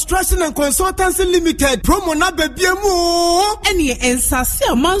 Forever Construction and Consultancy Limited promo na bebiemu eni ensase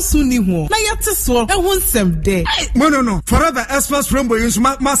amansuni ho na yate so ehun sem de no Forever Express promo use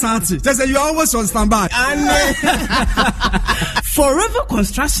masanti just say you always on standby and Forever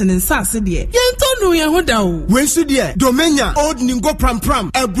Construction and Sase de yentonu ye ho da o we su de Domenya Old Ningo Pram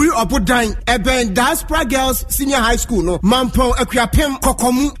Ebri Obodan Eben Diaspora Girls Senior High School no Mampon Akuapem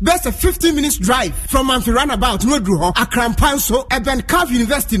Kokomu best a 15 minutes drive from Amphi Roundabout no dru ho Akrampanso Ben Calf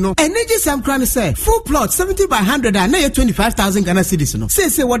University no energy sam kran say full plot 70 by 100 and na 25,000 Ghana cedis no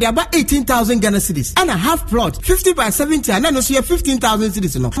say what about 18,000 Ghana cedis and a half plot 50 by 70 and no so 15,000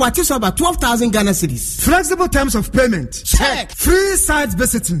 cedis no what is about 12,000 Ghana cedis. Flexible terms of payment check. Free site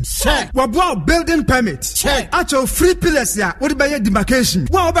visiting check. Wabo building permit check. Actual free pillars ya what by demarcation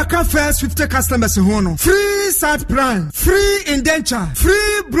wa obeka first 50 customers ho no free site plan free indenture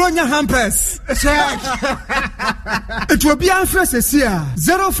free bronya hampers check. It will be first year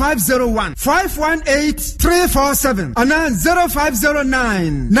 0501-518-347 and then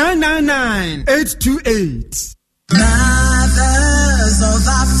 0509-999-828. Mothers of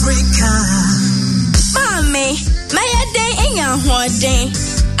Africa. Mommy, my day in your day.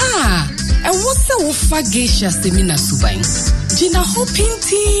 And what's the Ufa Geisha Semina Subain? Gina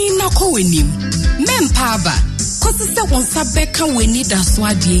Hopinti Nako Winim. Mempaba, cause it's the one Sabeka we need a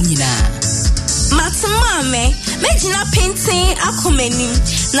swadienina. Matamame, Majina painting Akomeni,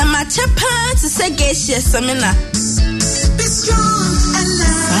 na machapa to say Geisha Semina. Be strong and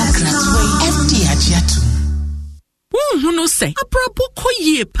Huno say, Abrabo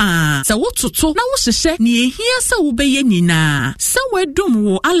koye pa. Sa wototo na wo hyehyɛ ne ehia sa wo beye nyina. Sa wedum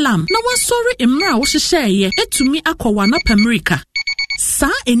wo alam na wasori emra wo hyehyɛ ye etumi akɔwa na America.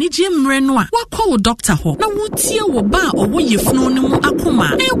 saa enigye mmerɛ no a wakɔ wo doctor hɔ na wotie wo ba a ɔwɔ yefunu no mu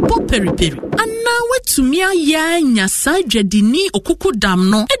akoma ɛbɔ periperi anaa watumi ayɛ anya saa dwadini okuku dam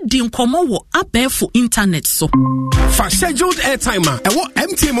no edi nkɔmɔ wɔ abɛɛfo internet so. For scheduled airtime ɛwɔ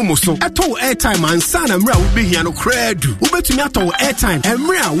MTN mo so ɛtɔ airtime ansa na mmerɛ a wobɛhia no koraa du wobɛtumi atɔ airtime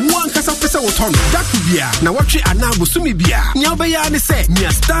mmerɛ a wo ankasa pɛ sɛ wotɔ no dako bia na wɔtwe anaa bosome bia nea wobɛyɛ ne sɛ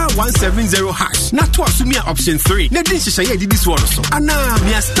nia star 170 hash na to asumi a option 3 na di nhyehyɛeɛ didi soɔ no so anaa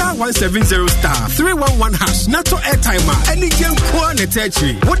nia star 170 star 311 hash na to airtime a ɛne gye nkoa ne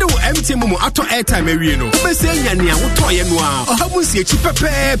tɛkyiri wode wo MTN mo atɔ airtime awie no wobɛsɛ anya nea wotɔeɛ no a ɔha mu nsiakyi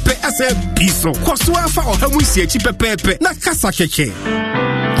pɛpɛɛpɛ asɛ bi so kɔ so afa ɔha mu nsiakyi pɛpɛɛpɛ na kasa kɛkɛ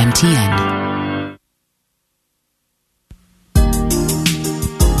MTN.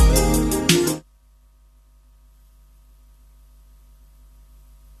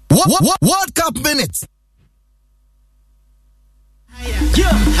 World Cup minutes. Higher,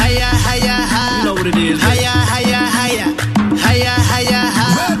 higher, higher. You know what it is. Higher, higher, higher. Higher, higher,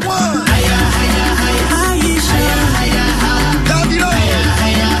 higher. Red one. Higher, higher, higher. Higher, higher, higher. Higher,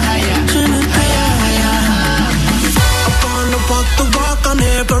 higher, higher. Higher, higher, higher. I wanna walk the walk on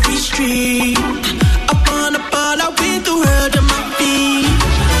every street. I wanna ball out with the world at my feet.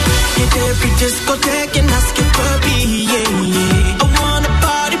 Hit every discotheque and ask it for me, yeah. I wanna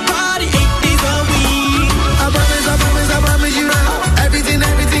party 8 days a week. I promise you now. Everything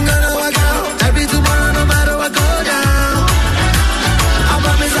gonna work out. Every tomorrow, no matter what go down. I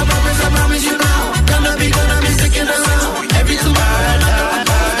promise you now. Gonna be sticking around. Every tomorrow, no matter what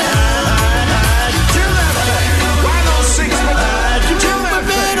go down. Till that day, why not 6 more? Till we're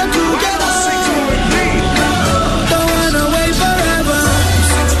better together. Don't wanna wait forever.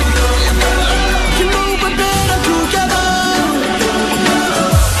 You know we're better together.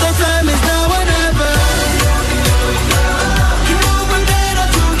 The time is now or never. You know we're better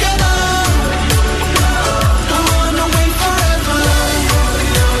together. Don't wanna wait forever.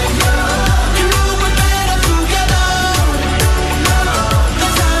 You know we're better together. The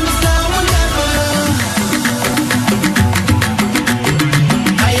time is now or never.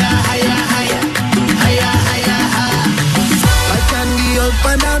 Higher, higher, higher. Higher, higher, higher. I can be up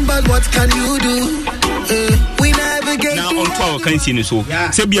and down, but what can you do? We navigate. Now on to our country so.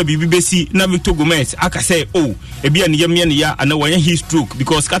 Sebia bibi besi na Victor Gomez aka say oh ebia ne yam ne ya ana wanya his stroke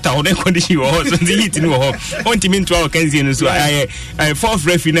because kata ho na condition ho so the heat no ho. On team into our country so fourth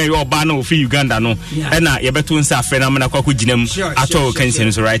referee na your ba na ofi Uganda no e na ye beto nsa afre na mana kwako ginam ato our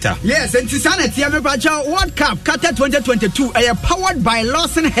country so right. Yes, and Tisana Tia World Cup Qatar 2022 powered by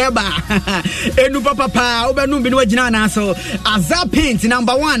Lawson Herber. Enu papa obenu binu wagina na so Azar Paint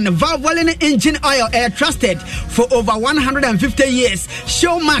 #1 Valvoline engine oil trusted for over 150 years.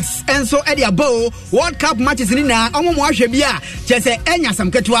 Showmax and so Eddie Abo World Cup matches in na omo mo ahwe bia chese enya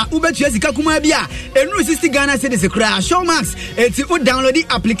sam ketua ubetu asika kuma bia enu 60 Ghana cedis kra Showmax eti o download the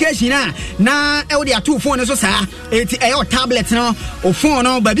application na e wo de ato phone so sa eti e your tablet no o phone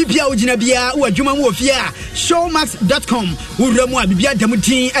no ba bibia o gina bia o adwuma mu ofia showmax.com uramu abibia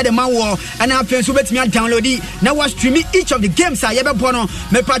damutin e de mawo ana afen so betimi download na wa stream each of the games a ye be no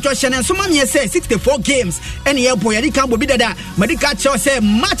me patcho channel so ma me say 64 games and ye boy yadi kan bobi dada medical show say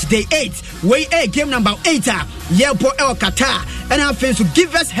match day 8 way game number 8 ye boy El Qatar and afen so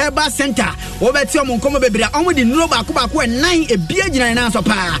give us Herber Center obeti o monkomo bebira omo di nuro ba ko 9 e bia gina na so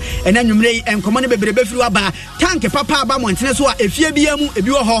pa and anwumre enkomo ne bebere befiri aba tank papa aba montene so a efie bia mu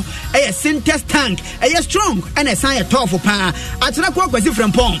ebi wo ho e Sintex tank e strong and e san e tough pa atena ko kwasi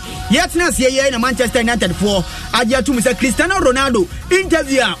frempon ye tena se ye na Manchester United for agia tu Mr Cristiano Ronaldo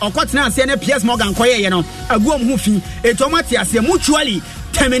interview okotena se na PS Morgan koye ye no aguom hu fi etomati ase mutually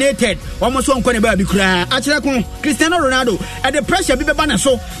terminated almost one corner baby kra achira ko Cristiano Ronaldo at the pressure bi beba na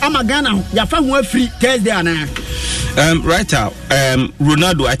so ama Ghana ya fa ho free Thursday ana right out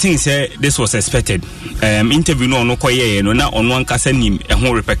Ronaldo I think say this was expected interview no koye no na on one kasa nim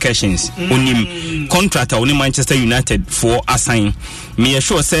e repercussions onim contract on Manchester United for assign me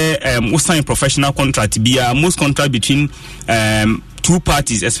sure say we sign professional contract be most contract between two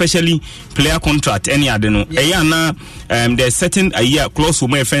parties, especially player contract, any other no. There's certain a year clause for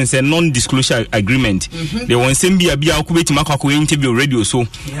my friends and non-disclosure agreement. They want send be a kubeti makako interview radio so.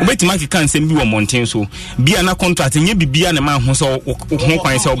 Kubeti maki can send be one mountain so. Be an contract and ye be an man who saw who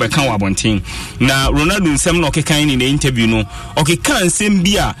say over can mountain. Now Ronaldo sem no kind in the interview no. Okay can send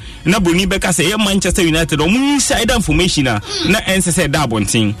be a na boni beka say Manchester United or inside information na answer say that one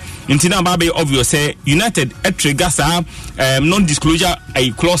thing. Intina babe obvious say United trigger non-disclosure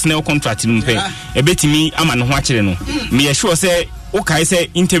a clause now contract in pay. A bit me I'm an watching no. Me sure say okay say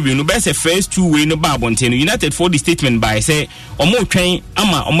interview no best first two way no ba bonten United for the statement by say omo twen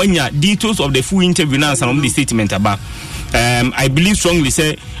ama omanya details of the full interview na some the statement about I believe strongly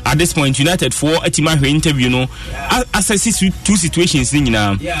say at this point United for atima hwe interview no assess two situations ni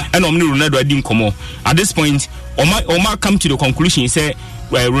nyina and omni Ronaldo adi nkomo at this point Oma come to the conclusion say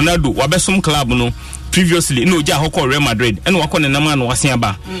Ronaldo wabesom club no previously no ja hokọ Real Madrid and wakọ ne nama no wasen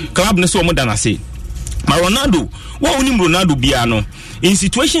aba club no so omo dana say ma Ronaldo wa onim Ronaldo bia no in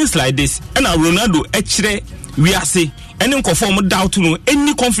situations like this and Ronaldo ekire we are say any conform doubt no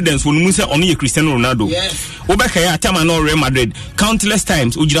any confidence when we say on ye Cristiano Ronaldo obeka ya time no Real Madrid countless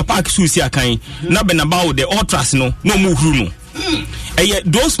times ojira park su si akan na be na about the ultras no mu huru no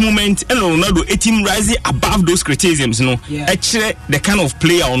those moments and Ronaldo a team rising above those criticisms no actually the kind of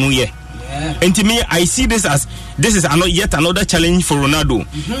player on here. And to me, I see this as this is yet another challenge for Ronaldo.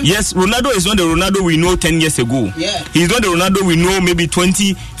 Yes, Ronaldo is not the Ronaldo we know 10 years ago. He's not the Ronaldo we know maybe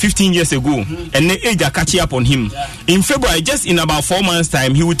 20, 15 years ago. And the age are catching up on him. In February, just in about 4 months'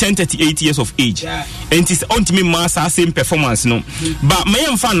 time, he will turn 38 years of age. And it's ultimately master same performance, no. But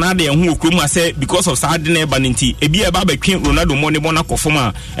my fan now they who Kruma say because of Sardine Baninti, a be about Ronaldo money bona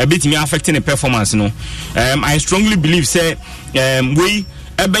performer a bit me affecting the performance, no. I strongly believe say we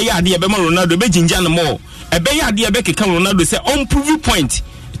Ebeya ade ebe Ronaldo be jinja no more ebeya ade ebe keka Ronaldo say on prove point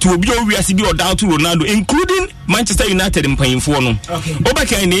to obi owiase bi odoubt to Ronaldo including Manchester United mpanyimfo no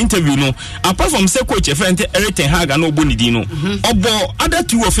obeka in the interview no apart from say coach friend Erik ten Hag no bonidi no obo other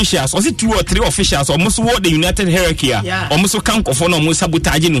two officials or 2 or 3 officials almost what the United hierarchy almost kan kofo no almost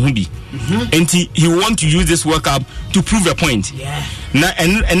sabotage no hu bi and he want to use this World Cup to prove a point na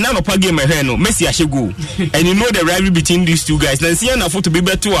and now no game here no Messi a go and you know the rivalry between these two guys na see na for to be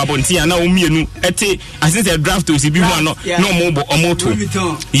better abonti na omienu ete as the draft to be one no more omoto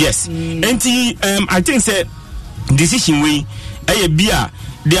yes and I think say decision way bia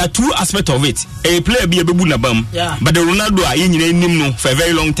there are two aspects of it. A player be a bebu na bam, but the Ronaldo a nyina nim no for a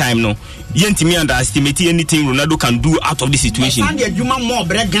very long time no. Yentimi underestimate anything Ronaldo can do out of this situation.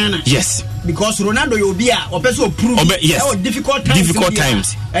 Yes. Because Ronaldo you be a person prove difficult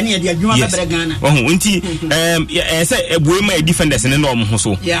times. And yet the Ghana. Oh, say a defenders and no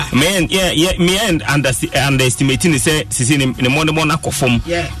so. Me underestimating say in the morning form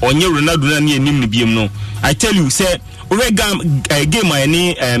on your Ronaldo na nim biam no. I tell you say game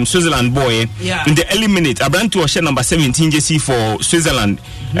any Switzerland boy in the early minute Abranto share number 17 JC for Switzerland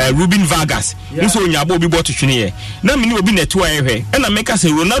Ruben Vargas nso nyabo bi bot twene na me ni obi na to ahwe na make say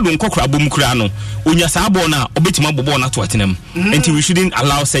Ronaldo nkokra bom kura no onya sa ball na obetima bobo na to atenam until we shouldn't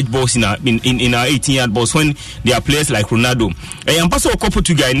allow such balls in our 18-yard balls when there are players like Ronaldo am pass o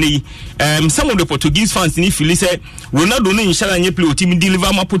Portugal ni some of the Portuguese fans ni feel say Ronaldo no inshallah nye play o team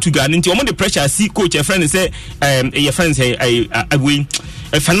deliver ma Portugal nti omo the pressure see coach a friend say your friend say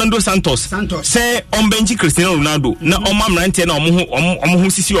Fernando Santos say on bench Cristiano Ronaldo na oma mrante na omo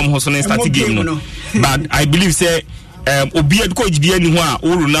sisi omo so na start game no but I believe say obiad coach bia ni ho a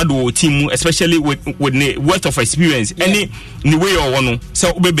Ronaldo team especially with the worth of experience any way or one so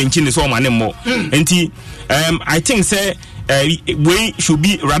obe bench ni so man mo enti I think say we should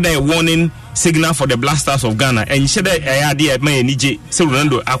be rather a warning signal for the Blasters of Ghana and should idea my nije say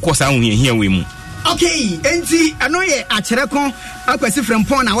Ronaldo akosa here we mu. Okay, enti anoye acherekon akwesi from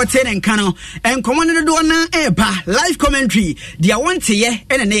pon na wote ne nka no enkomo ne do na eba live commentary dia wonte ye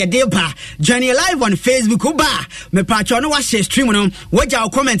ene ne de ba join live on Facebook oba me pacho no wa share stream no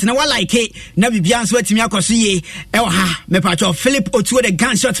waja comment na wa like na bibia nso atimi akoso ye ewa ha me pacho Philip Otuo the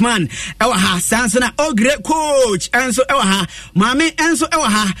gunshot man ewa ha sanso na oh great coach enso ewa ha mame enso ewa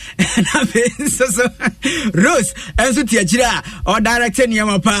ha na so Rose enso tiachira o director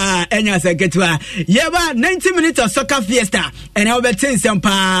niam pa enya seketwa yeba 90 minutes of soccer fiesta and I will be saying some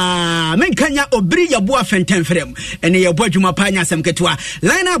pa men kanya obri yabo afenten frem and yabo adwuma pa nya asem ketwa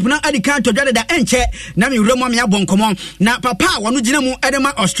line up na adika to dwade da enche na me wura me abonkomo na papa wonu gina mu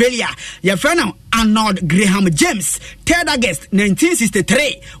edema Australia ya friend Arnold Graham James 3rd August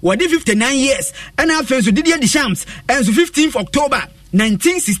 1963 wadi 59 years and afenso Didier Deschamps and 15th October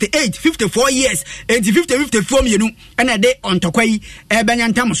 1968 54 years and 54 mienu and a day on tokwai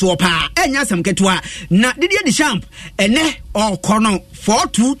ebenyantam so pa enya sam ketwa na Didier Deschamps ene or corner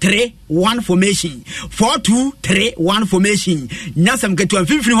 4-2-3-1 formation 4-2-3-1 formation nyasam ketwa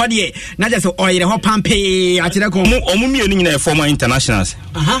mfimfini hode na just oyire ho pampe akire ko omu mienu nyina former internationals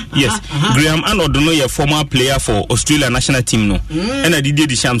yes Graham Arnold no ye former player for Australia national team no and Didier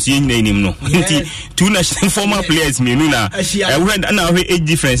Deschamps ye nyina nim no nti two national former players mienu na we had na age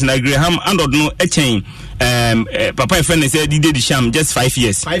difference na Graham Arnold no echen papa friend said Didier Deschamps just 5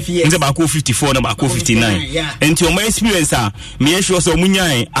 years. 5 years. Nse ba 54 na ba 59. Yeah. And to my experience me sure so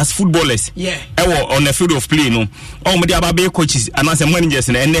munya as footballers. Yeah. On the field of play no. Me dey aba coaches and as managers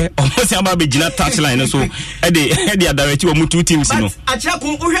na ene almost aba be gina touchline so e dey direct we two teams no. But acha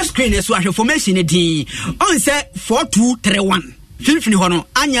ko ohwe screen so ahwe formation e din. On say 4-2-3-1. Filfini hono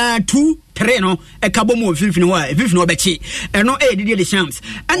anya 2-3 no e kabo mo filfini ho e filfini obechi eno e Didier Deschamps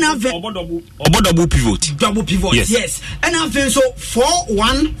and have double pivot yes and have so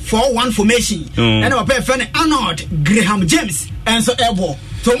 4-1-4-1 formation and our friend Arnold Graham James and so ebo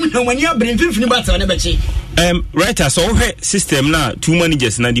so when you bring filfini battle na bechi right so we system na two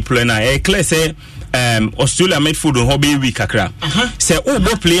managers na deploy na e clear say Australia midfield on hobby week akra say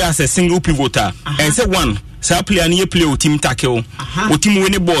all players a single pivoter and say one sa player ni play o team tackle o team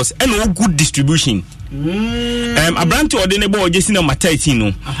win balls and o good distribution Abrante ode ne ball jersey number 13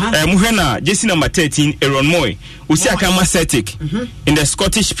 no muhwe na jersey number 13 Aaron Moy o si akama Celtic in the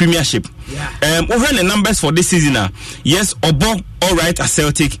Scottish Premiership muhwe the numbers for this season yes Obo all right at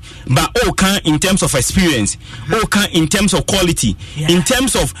Celtic but can in terms of experience can in terms of quality in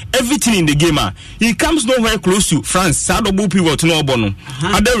terms of everything in the game he comes nowhere close to France Sadobu pivot no Obo no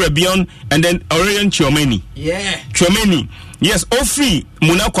Ade Rebion and then Aurelien Tchouameni yes, Ofi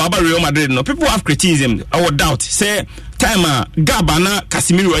Monaco about Real Madrid. No, people have criticism. I would doubt. Say time Gabana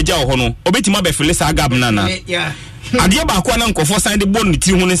Casemiro eja hono. Obetima be Felisa Gabana. Yeah. Adia ba kwa na nkofo sign the ball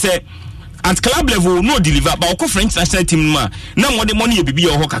nti hu ne say at club level no deliver but ko French national team ma na mo de money e bibi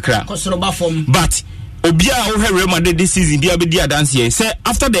ho kakra. But Obia Real Madrid this season be dance here. Say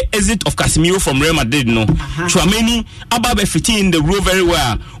after the exit of Casemiro from Real Madrid no Tchouameni Ababe fitting in the role very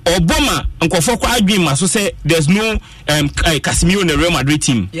well. Obama nkofo kwa adwin so say there's no Casemiro in the Real Madrid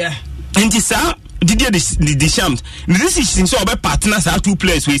team. Yeah. And this Didier Deschamps this is since our partners are two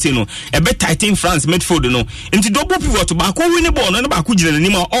players we say no a bit tighten France midfield no into double pivot back win the ball no back gina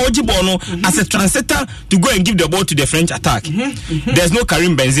nima oji ball no as a transitor to go and give the ball to the French attack. There's no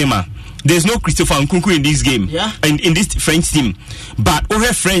Karim Benzema. There's no Christopher Nkunku in this game, in this French team. But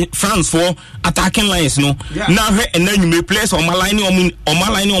over France for attacking lines, no. Now and then you may place on my line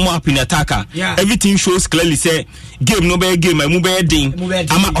up in attacker. Everything shows clearly say game no better game, I move better thing.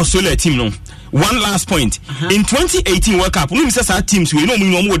 I'm a Australia team no. One last point. In 2018 World Cup, we miss our teams. We know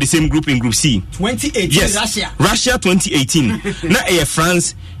we know the same group in Group C. 2018, yes, Russia 2018. Now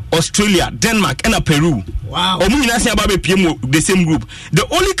France, Australia, Denmark, and Peru. Wow. The same group. The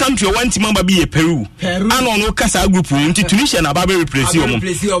only country one team member be Peru. And on Okasa group Tunisia and Ababe replace.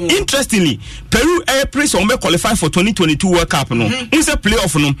 Interestingly, Peru place on qualify for 2022 World Cup. No, it's a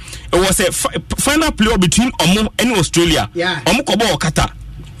playoff. No, it was a final playoff between Omo and Australia. Omo Kobo or Qatar.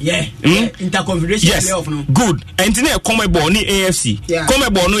 Yeah. Interconfederation playoff no. Good. And today come ball ni AFC.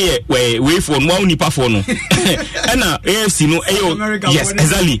 Come ball no ye way for one nipa for no. And AFC no yes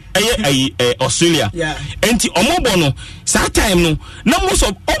exactly. Australia. Yeah. And omo ball no that time no. Now almost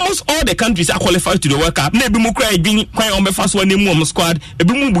all the countries are qualified to the World Cup. Na ebi mu kra edwin kwan on be fast one name squad.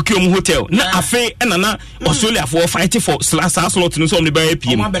 Ebi mu buki om hotel. Na afe na Australia for fight for slot no so on the buy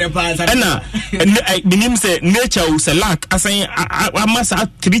PM. And minim say nature say lack asan amasa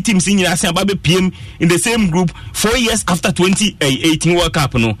 3 teams in Ababe PM in the same group 4 years after 2018 World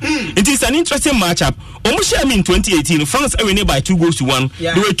Cup. No, it is an interesting matchup. Almost in 2018, France winning by 2-1.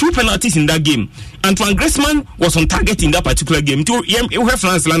 There were 2 penalties in that game. Antoine Griezmann was on target in that particular game. To you have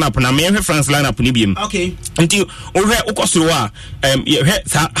France lineup na me have France lineup ni biem. Okay. Until we ukosroa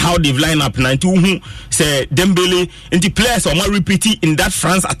how they line up na to say Dembele and the players are repeating in that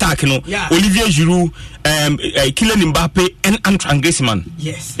France attack. No, Olivier Giroud, Kylian Mbappe and Antoine Griezmann.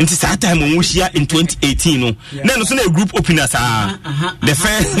 Yes. Into that time when we share in 2018 no. Then also a group openers the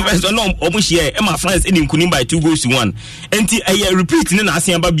first no almost here Emma France in Kunim by 2-1. And I repeat in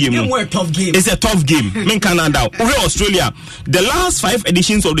Asian Babiem. It's a tough game. Men Canada. Over Australia. The last 5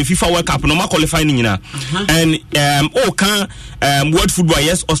 editions of the FIFA World Cup no more qualifying and world football,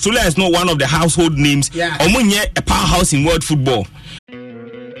 yes, Australia is not one of the household names. Omunye a powerhouse in world football.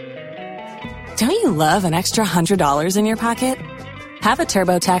 Don't you love an extra $100 in your pocket? Have a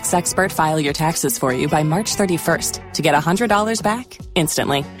TurboTax expert file your taxes for you by March 31st to get $100 back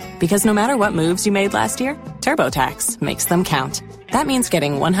instantly. Because no matter what moves you made last year, TurboTax makes them count. That means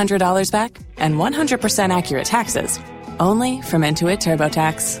getting $100 back and 100% accurate taxes only from Intuit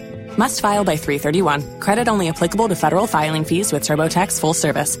TurboTax. Must file by 3/31. Credit only applicable to federal filing fees with TurboTax full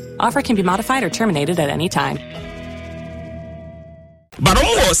service. Offer can be modified or terminated at any time. But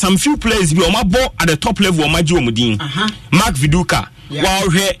some few players be on my ball at the top level of my Mark Viduka, While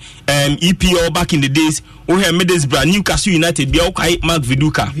here EPL back in the days, we have Middlesbrough, Newcastle United, Mark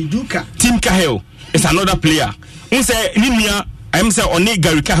Viduka. Tim Cahill is another player. We say Nimia, I'm say One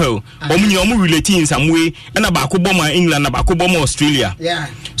Gary Cahill, Omu relating in some way, and about Obama England, about Obama Australia. Yeah.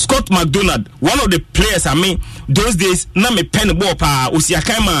 Scott McDonald, one of the players I mean those days, na me pen ball pa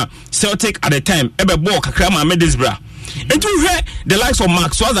Usiakama Celtic at the time, ebe ball kakrama Middlesbrough. And to hear the likes of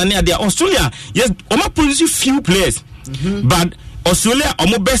Mark Swazania, they are Australia. Yes, Oma produce few players, but Australia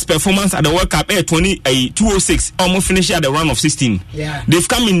almost best performance at the World Cup 206, almost finish at the round of 16. Yeah. They've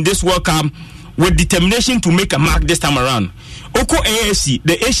come in this World Cup with determination to make a mark this time around. Oko AFC,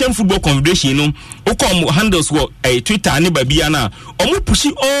 the Asian Football Confederation, Oko handles what Twitter and Babiana, almost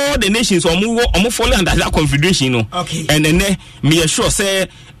pushing all the nations almost falling under that confederation. Okay. And then me assure say,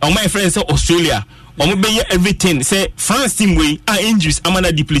 my friends say Australia. Everything say France team way are injuries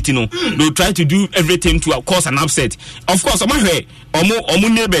amana depleting. They'll try to do everything to cause an upset. Of course, omo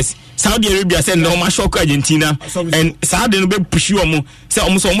neighbors Saudi Arabia said no shock Argentina and Saudi no be push you say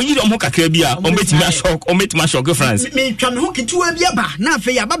omo yi omo kakra bia omo shock France. Me twa me ho ketua bia ba na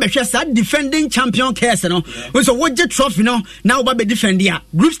afa ya ba behwe sa defending champion case no. We so what trophy no na ba be defend ya.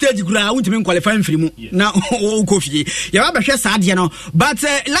 Group stage gura wutimi qualify mfiri mu. Na o kofi. Ya ba behwe sa de no but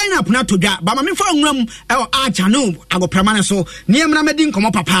lineup na to dwa ba ma me fa nwam e o acha no agopramane so niam na medi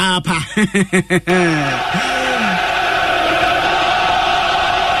nkomo papa.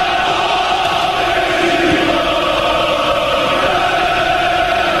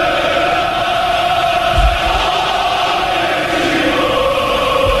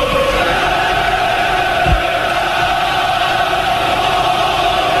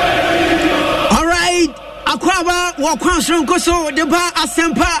 Wakwansron Koso, the bar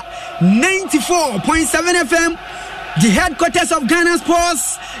Asempa 94.7 FM, the headquarters of Ghana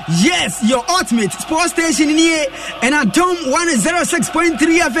Sports. Yes, your ultimate sports station in here, and at Dome 106.3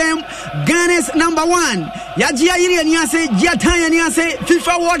 FM, Ghana's number one. Yajia Iri Nyase, Giatanya Nyase,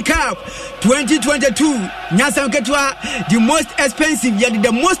 FIFA World Cup 2022. Nyasa Nketwa, the most expensive,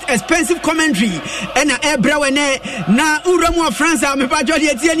 the most expensive commentary. And Ebra Wene, na Uramu France, I'm about to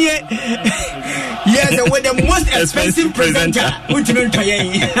yes, with the most expensive presenter.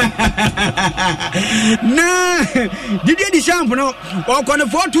 Nah, Didier Deschamps, no, or on the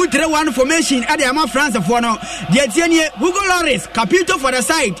 4-2-3-1 formation at the Ama France for no. The Etienne Hugo Lloris, Capito for the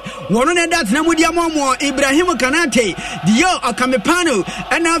side. One of that Namudia Momo, Ibrahim Kanate, Dio Akamepano,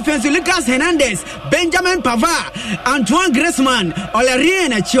 and now Lucas Hernandez, Benjamin Pavard, Antoine Griezmann,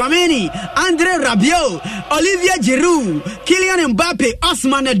 Olarien Chouameni, Andre Rabiot, Olivier Giroud, Kylian Mbappe,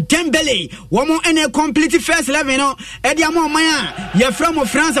 Osman Dembele. One more and a complete first 11, no. Ediamo Maya, you're from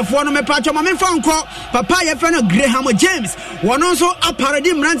France for no me pacho, my phone call, Papa, you're from Graham James. One also a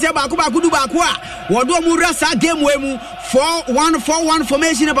paradigm runs about Kubakua. Wado Murasa game wemu 4-1-4-1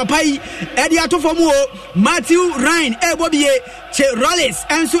 formation of Papai, Ediato Fomo, Matthew Ryan, Ebobie, Che Rollis,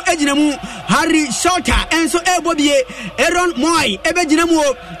 Enso Ejinamu, Harry Shota, Enso Ebobie, Aaron Moy, Ebejinamu,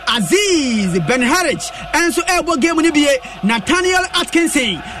 Aziz Ben Harich, Enso Ebo game Nibie, Nathaniel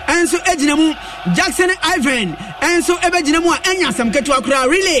Atkinson, Enso Ejinamu, Jackson Ivan, Enso Ebejinamu, Enya Sam Ketuakura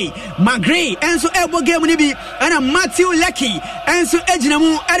Relay, Magray, Enso Ebo game Nibi, and Matthew Lecky, Enso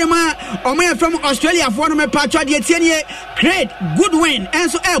Ejinamu, Edema, Omea from Australia for me Patria de Etienne, great, good win,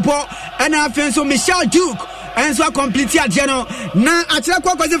 Enso Ebo, and Afenso Michel Duke. And so complete ya general na atira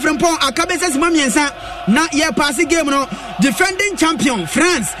kwa kwazi frempon akabese simamiensa na ye pass game no defending champion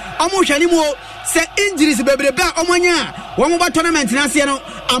France omo hwani mo se injuries bebrebe omanya womo ba tournament na se no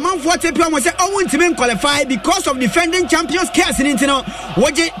amanfo tepe omo se omo ntime qualify because of defending champions case ni ntino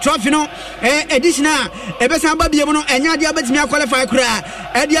woje trophy no additional ebesa ba biem no enya dia betimi qualify kura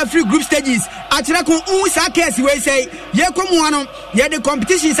e dia free group stages atira ko sa case we say ye komo ano ye the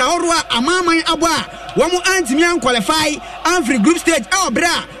competitions ahorwa amaman aboa womo antimi qualify and free group stage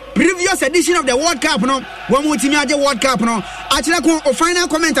bra previous edition of the World Cup no womo timi age World Cup no atira ko final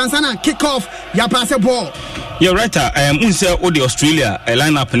comment and sana kick off ya pass ball. You're right. Unse the Australia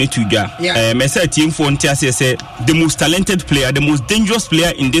lineup need to go. Mesa team for Ntiase say the most talented player, the most dangerous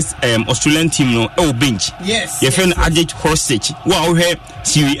player in this Australian team no bench. Yes. Your friend Ajit Hostage. Wow, he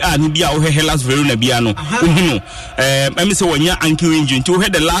Serie A ni bia o Hellas Verona bia no. Uhunu. I say when ya ankle injury to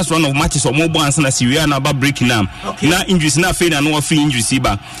the last round of matches or more bonds na Serie A na ba breaking now. Na injuries na fail na no free injuries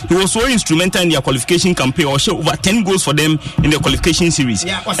ba. He was so instrumental in their qualification campaign or show over 10 goals for them in the qualification series.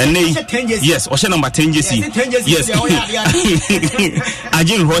 Yeah, and they, yes, or number 10 jersey. Yes,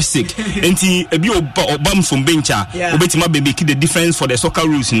 Ajin Rostic. Enti ebi obam from bencha. Obetima baby the difference for the soccer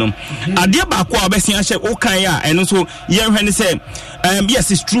rules, you know. Adia ba kwa obesi ahye okan ya and also yen hwene say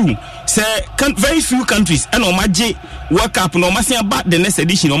yes, it's true. say very few countries and omaje World Cup no must about the next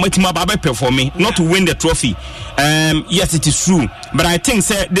edition or Matima Babe performing not to win the trophy. Yes, it is true, but I think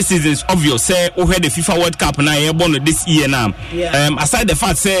say this is obvious. Say we had the FIFA World Cup now born this year now. Aside the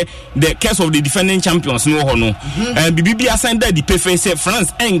fact say the case of the defending champions no hono. BBB assigned that the PFA say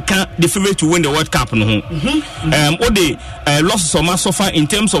France ain't the favorite to win the World Cup no. All the losses of suffer in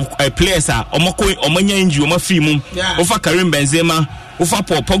terms of players are omako omanya injury free mum over Karim Benzema over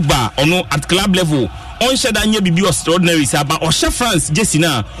Paul Pogba or no at club level. On said that you be extraordinary, but or France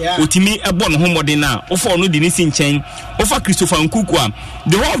Jessina, Otimi Ebon Homodena, or for no Denisin chain, over Christopher Nkukwa.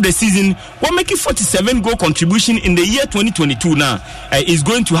 The whole of the season, we're making 47 goal contribution in the year 2022 now, is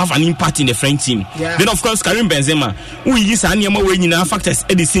going to have an impact in the French team. Then, of course, Karim Benzema, who is an Yama factors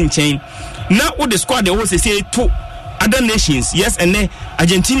Edison chain. Now, what the squad they also say to other nations, yes, and then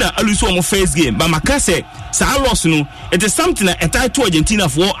Argentina also on first game, but Makase. No, it is something that tied to Argentina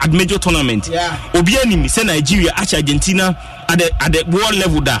for at major tournament. Obiani say Nigeria at Argentina at the world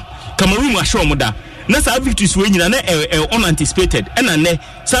level da. Cameroon was shown da. Nasa victories were unanticipated. And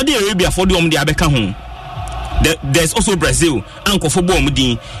Saudi Arabia for the Abeka home. There's also Brazil and Kofobo.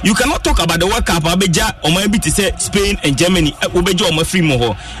 You cannot talk about the World Cup Abeja or maybe to say Spain and Germany Obejo or free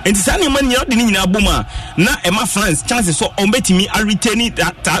moho. And Sani man not in Abuma. Na Emma France chances so on betting me are retaining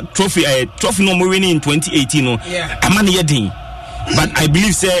that trophy no more winning in 2018. But I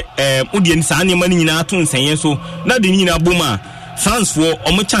believe say Udian Sani money in Atun saying so not in Abuma. France for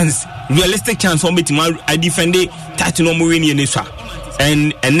a chance, realistic chance on betting I defend it title no more winning in this.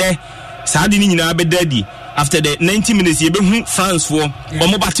 And Sardini in Abe Daddy. After the 90 minutes, you be France for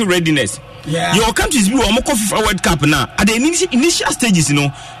battle readiness. Your countries be on FIFA World Cup now. At the initial stages,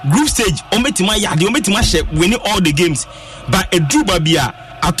 group stage, the winning all the games. But a Drew Babia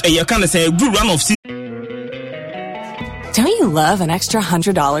at a kind of say a good run of season. Don't you love an extra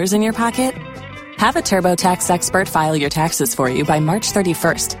 $100 in your pocket? Have a TurboTax expert file your taxes for you by March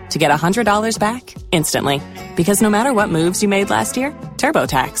 31st to get $100 back instantly. Because no matter what moves you made last year,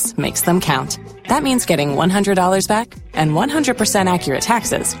 TurboTax makes them count. That means getting $100 back and 100% accurate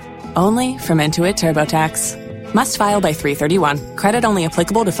taxes only from Intuit TurboTax. Must file by 3/31. Credit only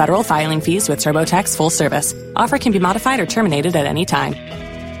applicable to federal filing fees with TurboTax full service. Offer can be modified or terminated at any time.